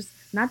 I just,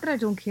 not that I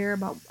don't care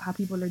about how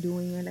people are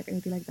doing or like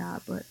anything like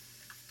that, but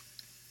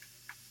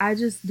I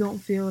just don't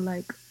feel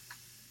like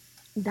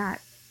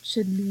that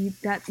should lead,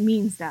 that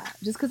means that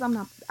just because I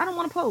don't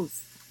want to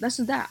post. That's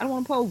just that. I don't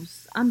want to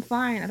post. I'm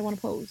fine. I don't want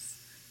to post.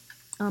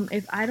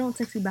 If I don't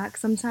text you back,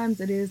 sometimes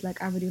it is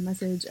like I read your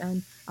message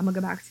and I'm gonna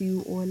get back to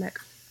you, or like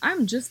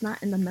I'm just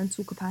not in the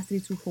mental capacity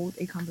to hold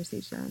a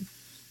conversation,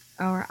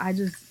 or I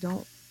just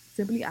don't,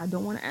 simply I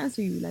don't want to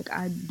answer you. Like,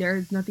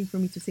 there's nothing for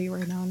me to say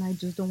right now, and I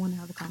just don't want to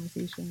have a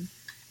conversation,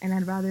 and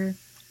I'd rather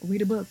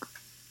read a book,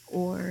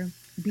 or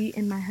be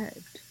in my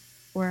head,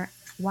 or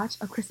watch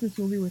a Christmas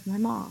movie with my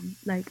mom.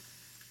 Like,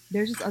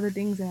 there's just other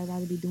things that I'd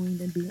rather be doing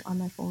than being on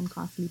my phone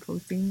constantly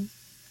posting.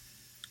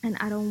 And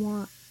I don't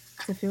want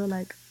to feel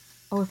like,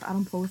 oh, if I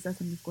don't post, that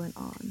something's going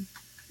on.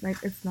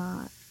 Like, it's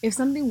not. If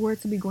something were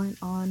to be going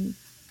on,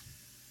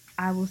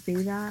 I will say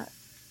that.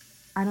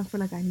 I don't feel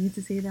like I need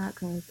to say that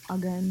because,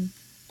 again,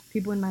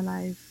 people in my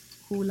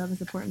life who love and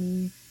support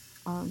me,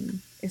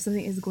 if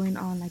something is going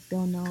on, like,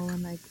 they'll know,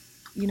 and, like,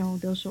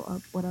 they'll show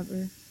up,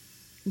 whatever.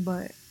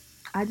 But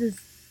I just,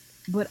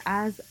 but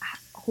as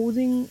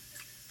holding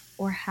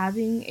or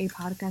having a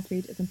podcast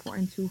page, it's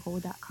important to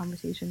hold that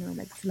conversation, or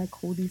like to like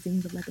hold these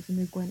things of like if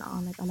something's going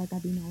on, like I let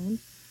that be known.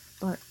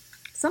 But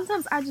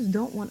sometimes I just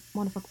don't want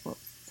to fuck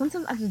folks.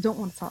 Sometimes I just don't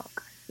want to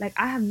talk. Like,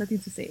 I have nothing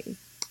to say.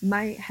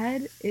 My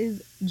head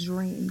is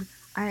drained.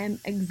 I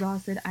am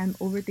exhausted. I'm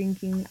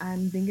overthinking.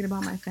 I'm thinking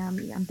about my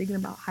family. I'm thinking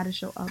about how to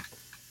show up.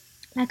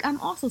 Like, I'm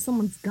also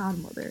someone's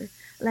godmother.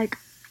 Like,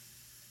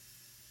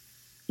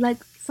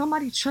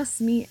 somebody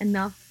trusts me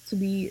enough to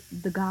be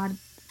the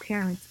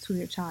godparent to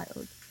their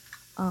child.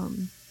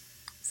 Um,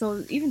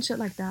 So even shit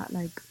like that,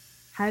 like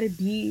how to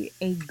be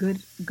a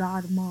good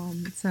god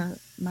mom to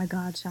my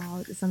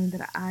godchild, is something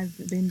that I've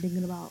been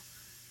thinking about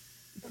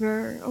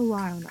for a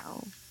while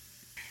now.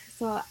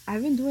 So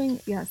I've been doing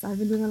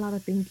a lot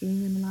of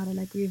thinking and a lot of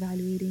like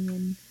reevaluating,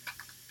 and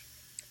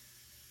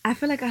I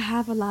feel like I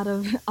have a lot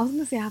of, I was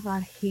gonna say I have a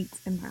lot of hate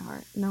in my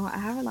heart. No, I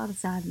have a lot of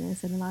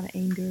sadness and a lot of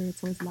anger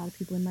towards a lot of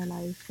people in my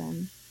life,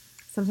 and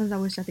sometimes I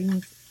wish that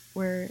things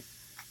were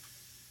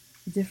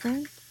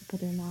different, but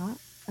they're not,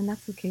 and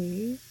that's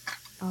okay.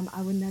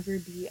 I would never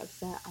be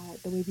upset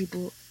at the way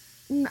people.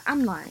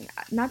 I'm lying.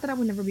 Not that I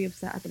would never be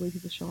upset at the way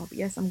people show up.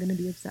 Yes, I'm gonna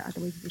be upset at the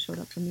way people showed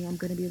up for me. I'm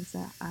gonna be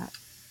upset at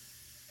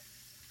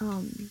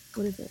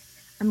what is it?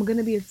 I'm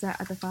gonna be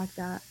upset at the fact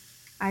that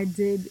I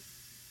did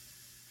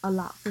a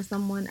lot for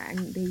someone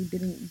and they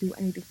didn't do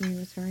anything for me in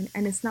return.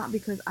 And it's not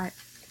because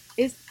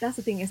it's that's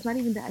the thing. It's not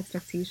even the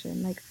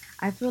expectation. Like,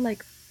 I feel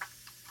like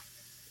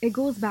it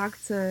goes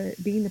back to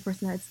being the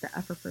person that's the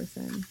effort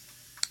person.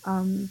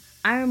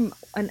 I'm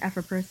an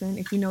effort person.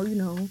 If you know, you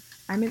know.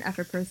 I'm an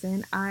effort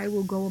person. I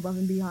will go above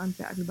and beyond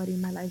for everybody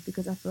in my life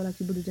because I feel like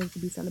people deserve to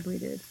be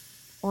celebrated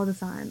all the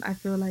time. I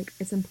feel like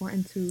it's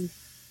important to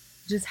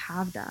just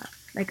have that.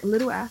 Like,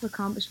 little ass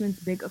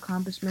accomplishments, big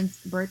accomplishments,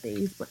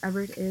 birthdays,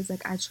 whatever it is.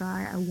 Like,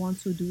 I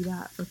want to do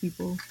that for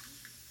people.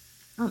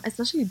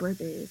 Especially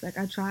birthdays. Like,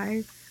 I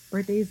try.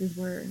 Birthdays is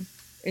where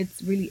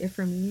it's really it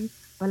for me.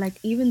 But like,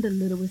 even the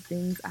littlest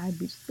things, I'd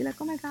be just be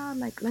like, oh my god,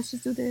 like, let's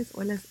just do this,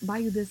 or let's buy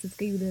you this, let's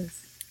get you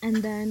this. And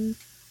then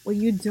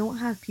when you don't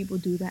have people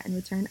do that in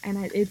return,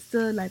 and it's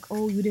the like,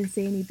 oh, you didn't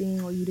say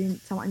anything, or you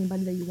didn't tell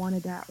anybody that you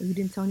wanted that, or you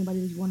didn't tell anybody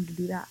that you wanted to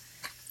do that.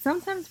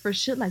 Sometimes for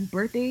shit like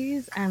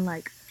birthdays and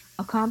like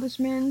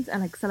accomplishments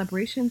and like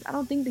celebrations, I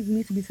don't think that you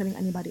need to be telling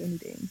anybody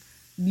anything.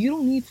 You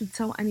don't need to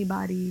tell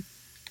anybody,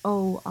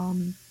 oh,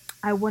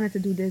 I wanted to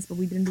do this, but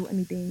we didn't do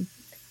anything.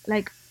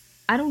 Like,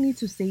 I don't need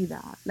to say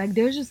that. Like,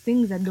 there's just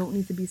things that don't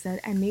need to be said,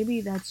 and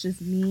maybe that's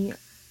just me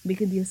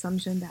making the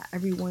assumption that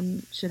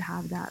everyone should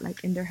have that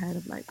like in their head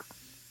of like,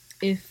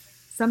 if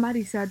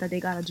somebody said that they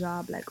got a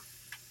job, like,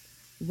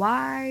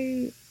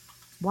 why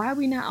are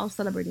we not out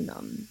celebrating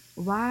them?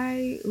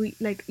 Why we,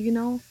 like,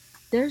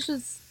 there's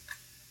just,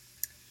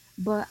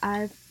 but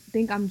I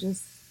think I'm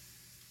just,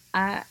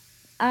 I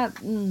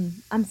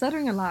I'm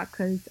stuttering a lot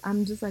because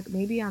I'm just like,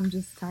 maybe I'm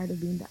just tired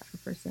of being the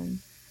effort person,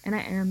 and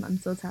I'm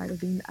so tired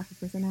of being the effort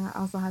person. And I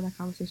also had that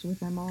conversation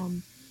with my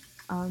mom,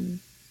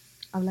 um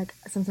of like,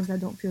 sometimes I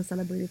don't feel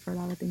celebrated for a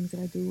lot of things that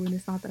I do, and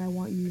it's not that I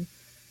want you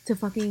to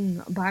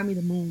fucking buy me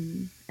the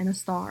moon and a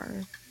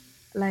star.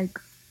 Like,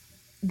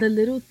 the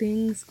little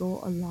things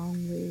go a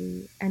long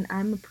way, and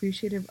I'm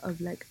appreciative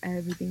of like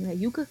everything. Like,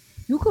 you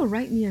could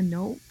write me a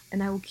note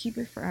and I will keep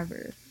it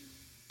forever.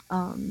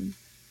 Um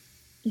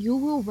you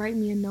will write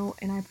me a note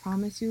and I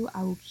promise you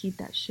I will keep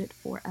that shit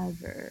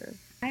forever.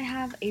 I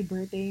have a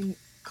birthday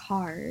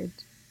card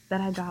that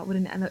I got with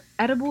an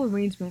edible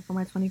arrangement for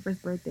my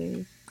 21st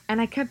birthday,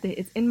 and I kept it.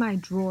 It's in my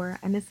drawer,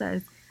 and it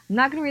says, I'm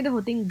not gonna read the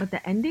whole thing, but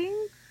the ending,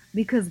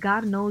 because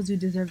God knows you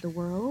deserve the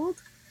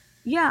world.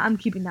 Yeah, I'm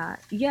keeping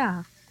that.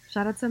 Yeah.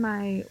 Shout out to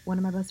my one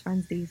of my best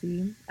friends,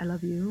 Daisy. I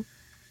love you.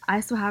 I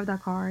still have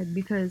that card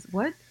because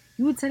what?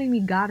 You were telling me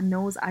God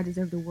knows I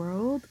deserve the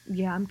world?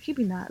 Yeah, I'm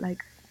keeping that.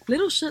 Like,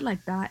 little shit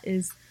like that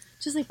is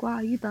just like, wow,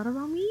 you thought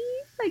about me?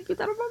 Like, you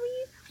thought about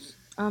me?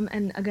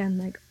 And again,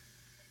 like,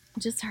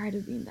 Just tired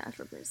of being that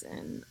for a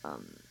person.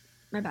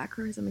 My back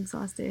hurts. I'm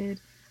exhausted.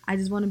 I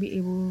just want to be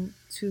able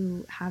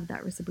to have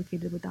that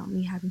reciprocated without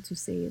me having to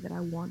say that I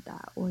want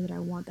that or that I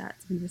want that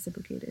to be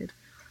reciprocated.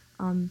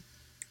 Um,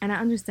 and I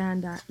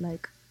understand that,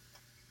 like,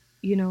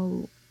 you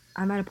know,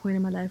 I'm at a point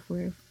in my life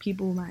where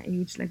people my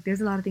age, like, there's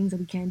a lot of things that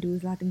we can't do.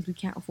 There's a lot of things we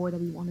can't afford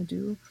that we want to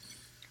do.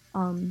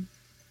 Um,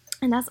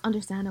 and that's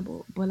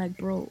understandable. But, like,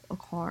 bro, a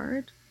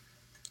card,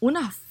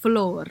 una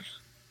flor,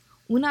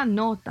 una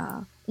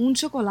nota, un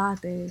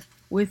chocolate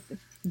with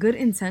good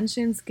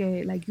intentions,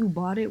 que like you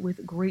bought it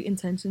with great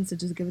intentions to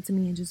just give it to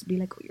me and just be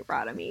like, oh, you're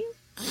proud of me.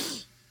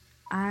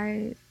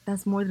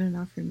 That's more than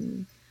enough for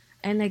me.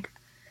 And like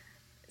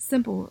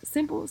simple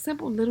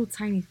little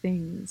tiny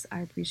things I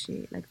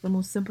appreciate. Like the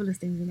most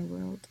simplest things in the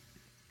world.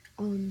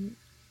 Um,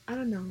 I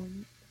don't know.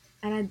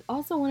 And I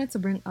also wanted to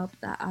bring up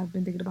that I've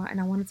been thinking about,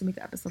 and I wanted to make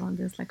an episode on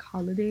this, like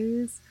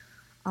holidays.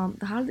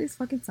 The holidays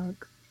fucking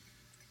suck.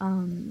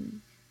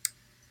 Um,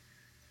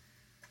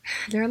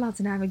 they're a lot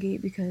to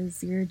navigate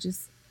because you're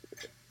just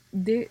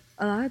there.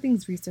 A lot of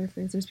things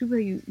resurface. There's people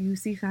that you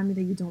see, family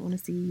that you don't want to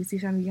see. You see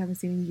family you haven't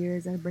seen in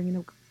years that are bringing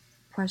up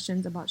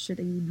questions about shit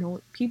that you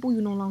know, people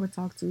you no longer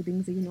talk to,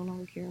 things that you no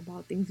longer care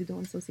about, things you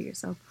don't associate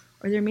yourself,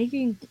 or they're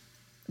making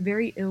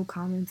very ill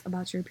comments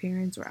about your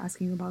parents or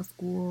asking you about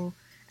school,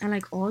 and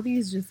like all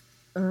these just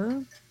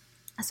uh.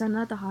 So I know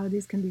that the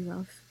holidays can be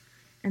rough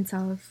and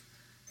tough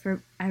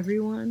for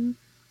everyone,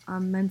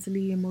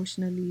 mentally,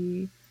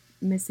 emotionally,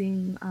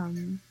 missing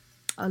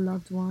a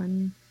loved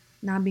one,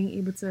 not being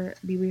able to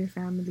be with your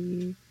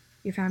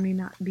family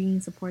not being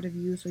supportive of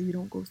you, so you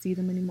don't go see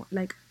them anymore.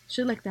 Like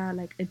shit like that.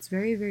 Like it's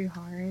very, very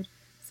hard.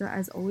 So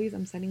as always,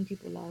 I'm sending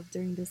people love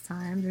during this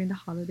time, during the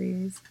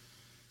holidays,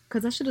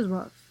 because that shit is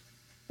rough.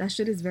 That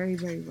shit is very,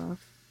 very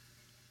rough.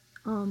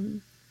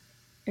 Um,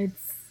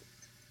 it's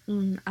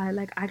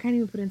I can't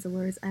even put into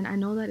words, and I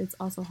know that it's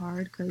also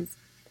hard because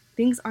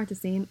things aren't the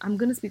same. I'm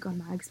gonna speak on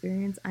my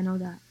experience. I know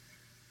that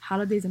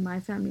holidays in my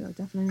family are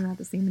definitely not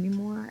the same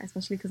anymore,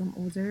 especially because I'm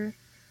older.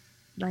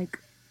 Like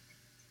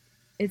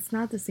it's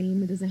not the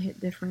same. It doesn't hit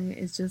different.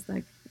 It's just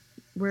like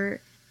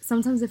we're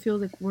sometimes it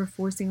feels like we're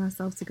forcing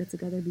ourselves to get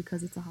together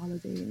because it's a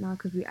holiday, not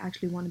because we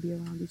actually want to be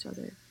around each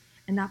other,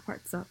 and that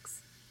part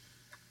sucks.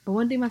 But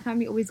one thing my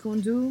family always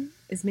gonna do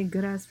is make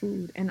good ass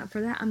food, and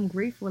for that I'm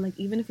grateful. Like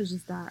even if it's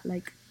just that,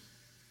 like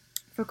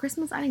for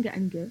Christmas, I didn't get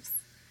any gifts.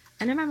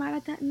 And am I mad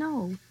at that?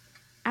 No.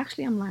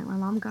 Actually, I'm lying. My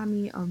mom got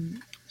me,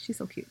 she's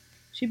so cute.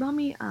 She bought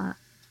me a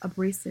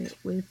bracelet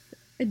with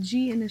a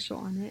G initial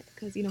on it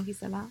because, you know,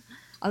 Gisela.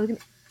 I was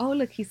gonna, oh,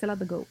 look, Gisela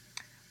the goat.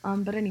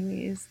 But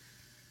anyways,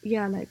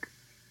 yeah, like,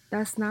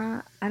 that's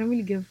not, I don't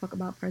really give a fuck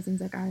about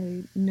presents. Like,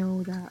 I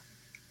know that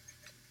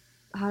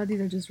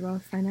holidays are just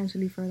rough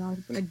financially for a lot of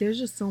people. Like, there's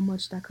just so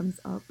much that comes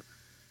up.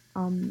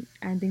 And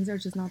things are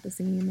just not the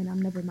same, and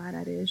I'm never mad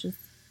at it. It's just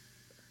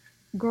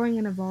growing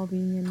and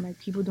evolving, and like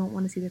people don't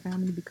want to see their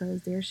family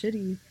because they're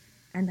shitty,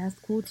 and that's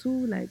cool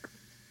too. Like,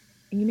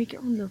 and you make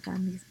your own little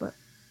families. But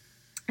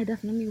I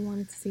definitely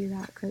wanted to say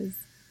that because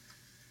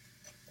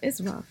it's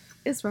rough.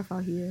 It's rough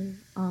out here.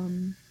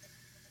 And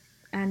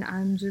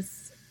I'm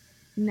just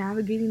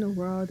navigating the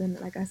world. And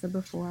like I said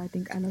before, I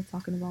think I love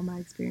talking about my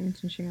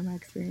experience and sharing my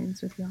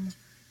experience with y'all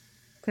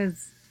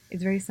because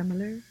it's very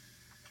similar.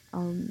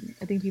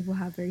 I think people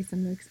have very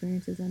similar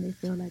experiences and they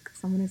feel like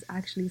someone is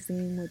actually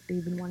saying what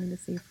they've been wanting to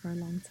say for a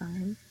long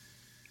time.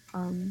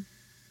 Um,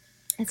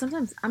 And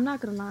sometimes I'm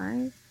not gonna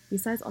lie.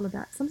 Besides all of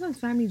that, sometimes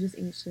family just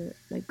ain't shit.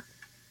 Like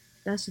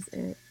that's just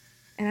it.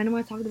 And I know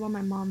I talked about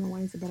my mom and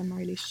wanting to better my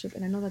relationship,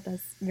 and I know that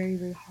that's very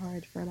very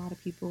hard for a lot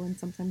of people. And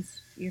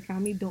sometimes your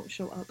family don't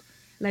show up.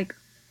 Like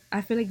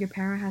I feel like your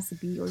parent has to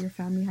be, or your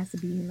family has to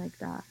be in like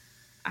that.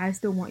 I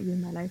still want you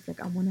in my life.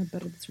 Like I want to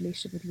better this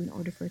relationship with you in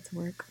order for it to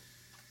work.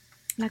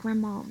 Like my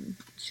mom,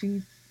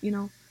 she, you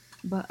know.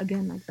 But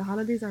again, like the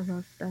holidays are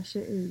rough. That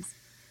shit is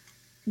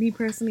me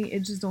personally, it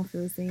just don't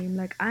feel the same.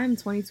 Like I'm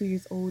 22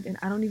 years old and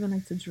I don't even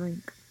like to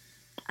drink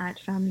at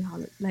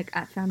like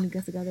at family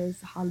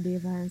get-togethers, holiday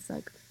events.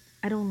 Like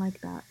I don't like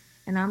that,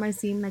 and I might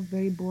seem like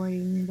very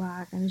boring,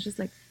 whack, and it's just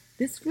like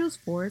this feels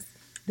forced.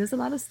 There's a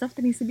lot of stuff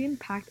that needs to be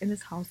unpacked in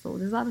this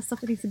household. There's a lot of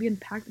stuff that needs to be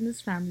unpacked in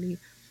this family.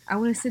 I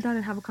want to sit down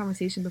and have a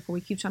conversation before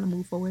we keep trying to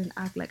move forward and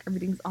act like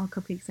everything's all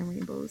cupcakes and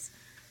rainbows.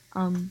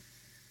 Um,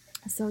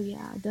 so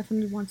yeah, I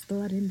definitely want to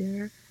throw that in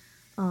there.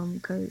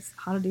 Cause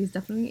holidays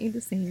definitely ain't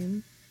the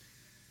same.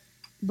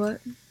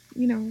 But,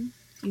 you know,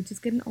 you're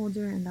just getting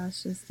older and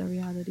that's just the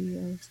reality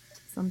of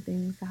some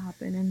things that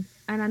happen.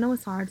 And I know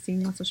it's hard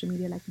seeing on social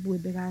media like people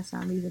with big ass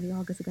families and they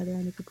all get together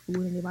and they cook food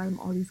and they buy them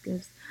all these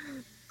gifts.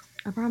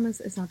 I promise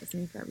it's not the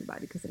same for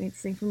everybody because it ain't the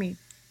same for me.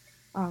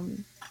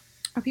 Um,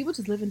 or people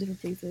just live in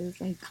different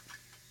places, like,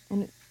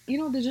 and you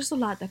know, there's just a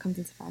lot that comes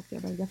into factor.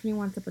 But I definitely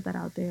wanted to put that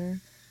out there.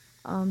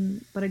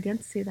 But again,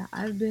 to say that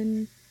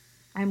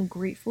I'm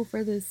grateful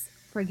for this,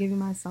 for giving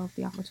myself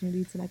the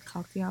opportunity to like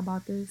talk to you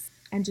about this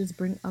and just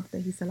bring up the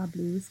Gisela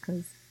blues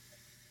because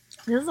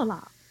there's a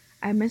lot.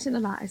 I mentioned a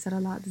lot. I said a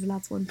lot. There's a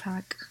lot to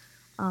unpack.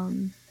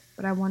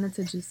 But I wanted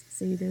to just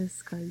say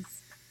this because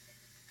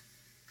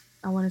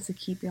I wanted to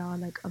keep y'all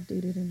like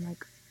updated in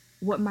like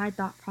what my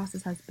thought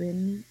process has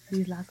been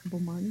these last couple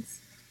months.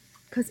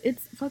 Cause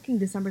it's fucking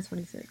December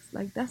 26th.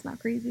 Like that's not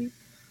crazy.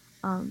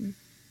 Um,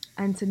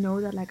 and to know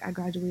that like I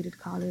graduated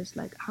college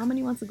like how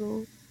many months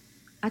ago?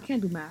 I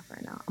can't do math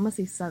right now. I'm gonna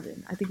say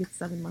 7. I think it's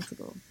 7 months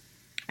ago.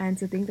 And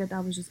to think that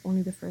that was just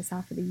only the first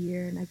half of the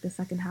year, and like the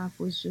second half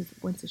was just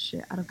went to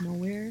shit out of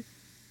nowhere.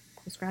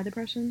 Post grad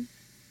depression,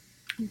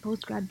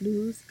 post grad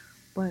blues.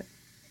 But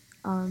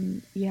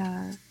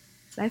yeah,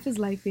 life is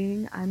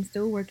lifing. I'm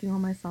still working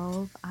on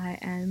myself. I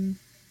am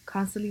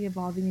constantly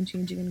evolving and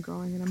changing and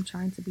growing, and I'm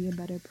trying to be a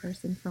better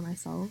person for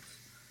myself.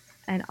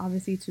 And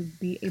obviously, to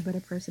be a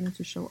better person and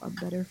to show up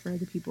better for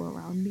the people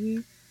around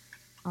me.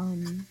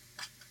 Um,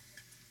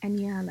 and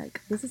yeah,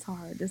 like this is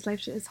hard. This life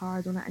shit is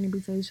hard. Don't let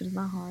anybody tell you shit is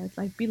not hard.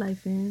 Life be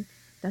lifing.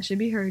 That should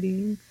be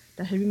hurting.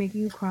 That should be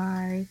making you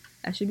cry.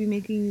 That should be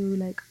making you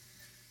like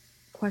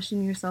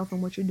question yourself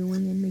and what you're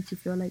doing and make you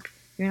feel like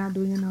you're not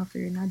doing enough or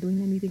you're not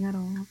doing anything at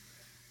all.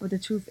 But the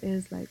truth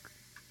is like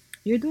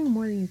you're doing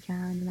more than you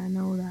can, and I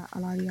know that a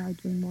lot of y'all are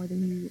doing more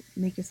than you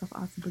make yourself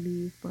out to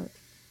believe. But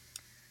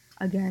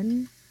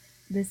again,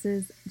 this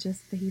is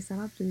just the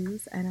Gisela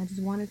blues, and I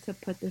just wanted to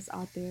put this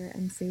out there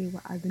and say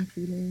what I've been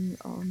feeling.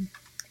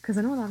 Because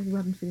I know a lot of people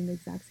have been feeling the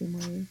exact same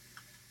way,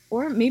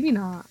 or maybe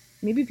not.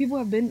 Maybe people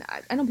have been.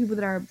 I know people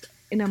that are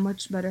in a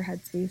much better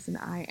headspace than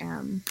I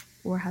am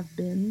or have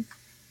been,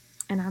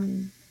 and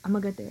I'm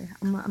gonna get there.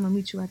 I'm gonna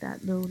meet you at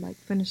that little like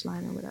finish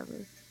line or whatever.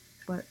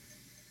 But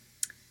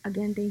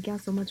again, thank y'all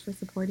so much for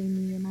supporting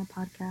me and my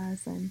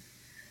podcast, and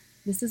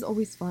this is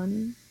always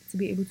fun to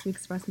be able to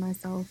express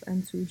myself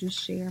and to just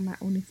share my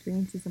own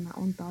experiences and my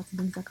own thoughts and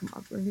things that come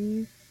up for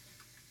me.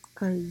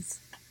 Because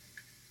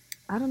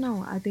I don't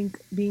know, I think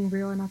being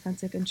real and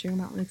authentic and sharing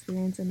my own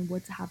experience and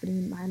what's happening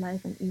in my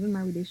life and even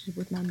my relationship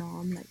with my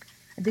mom, like,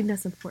 I think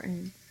that's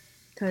important.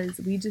 Because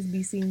we just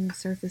be seeing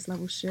surface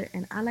level shit,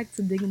 and I like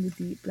to dig in the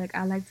deep. Like,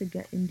 I like to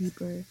get in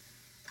deeper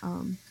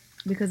um,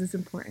 because it's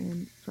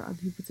important for other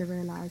people to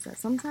realize that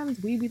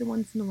sometimes we be the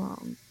ones in the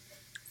wrong.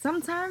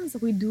 Sometimes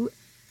we do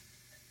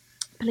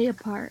play a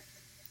part,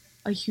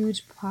 a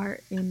huge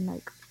part in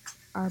like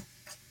our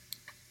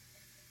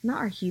not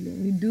our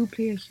healing. We do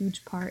play a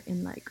huge part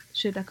in like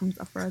shit that comes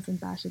up for us and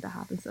bad shit that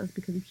happens to us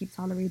because we keep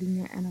tolerating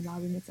it and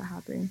allowing it to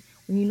happen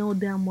when you know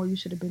damn well you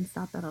should have been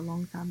stopped at a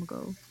long time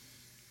ago.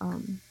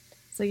 Um,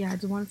 so yeah, I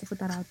just wanted to put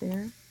that out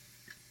there.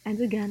 And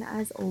again,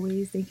 as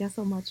always, thank you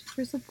so much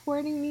for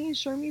supporting me,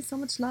 showing me so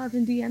much love,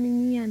 and DMing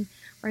me and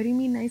writing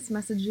me nice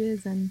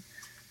messages. And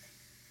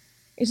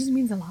it just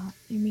means a lot.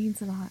 It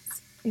means a lot.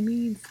 It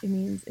means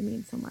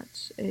so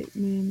much. It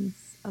means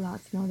a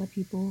lot to know that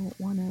people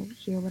want to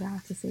hear what I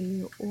have to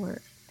say,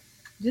 or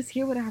just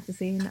hear what I have to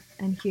say,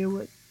 and hear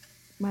what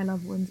my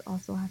loved ones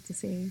also have to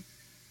say.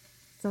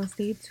 So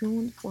stay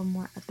tuned for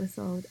more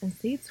episodes, and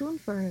stay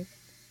tuned for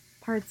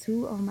part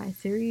 2 of my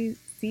series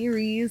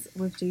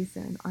with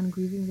Jason on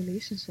grieving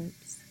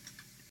relationships.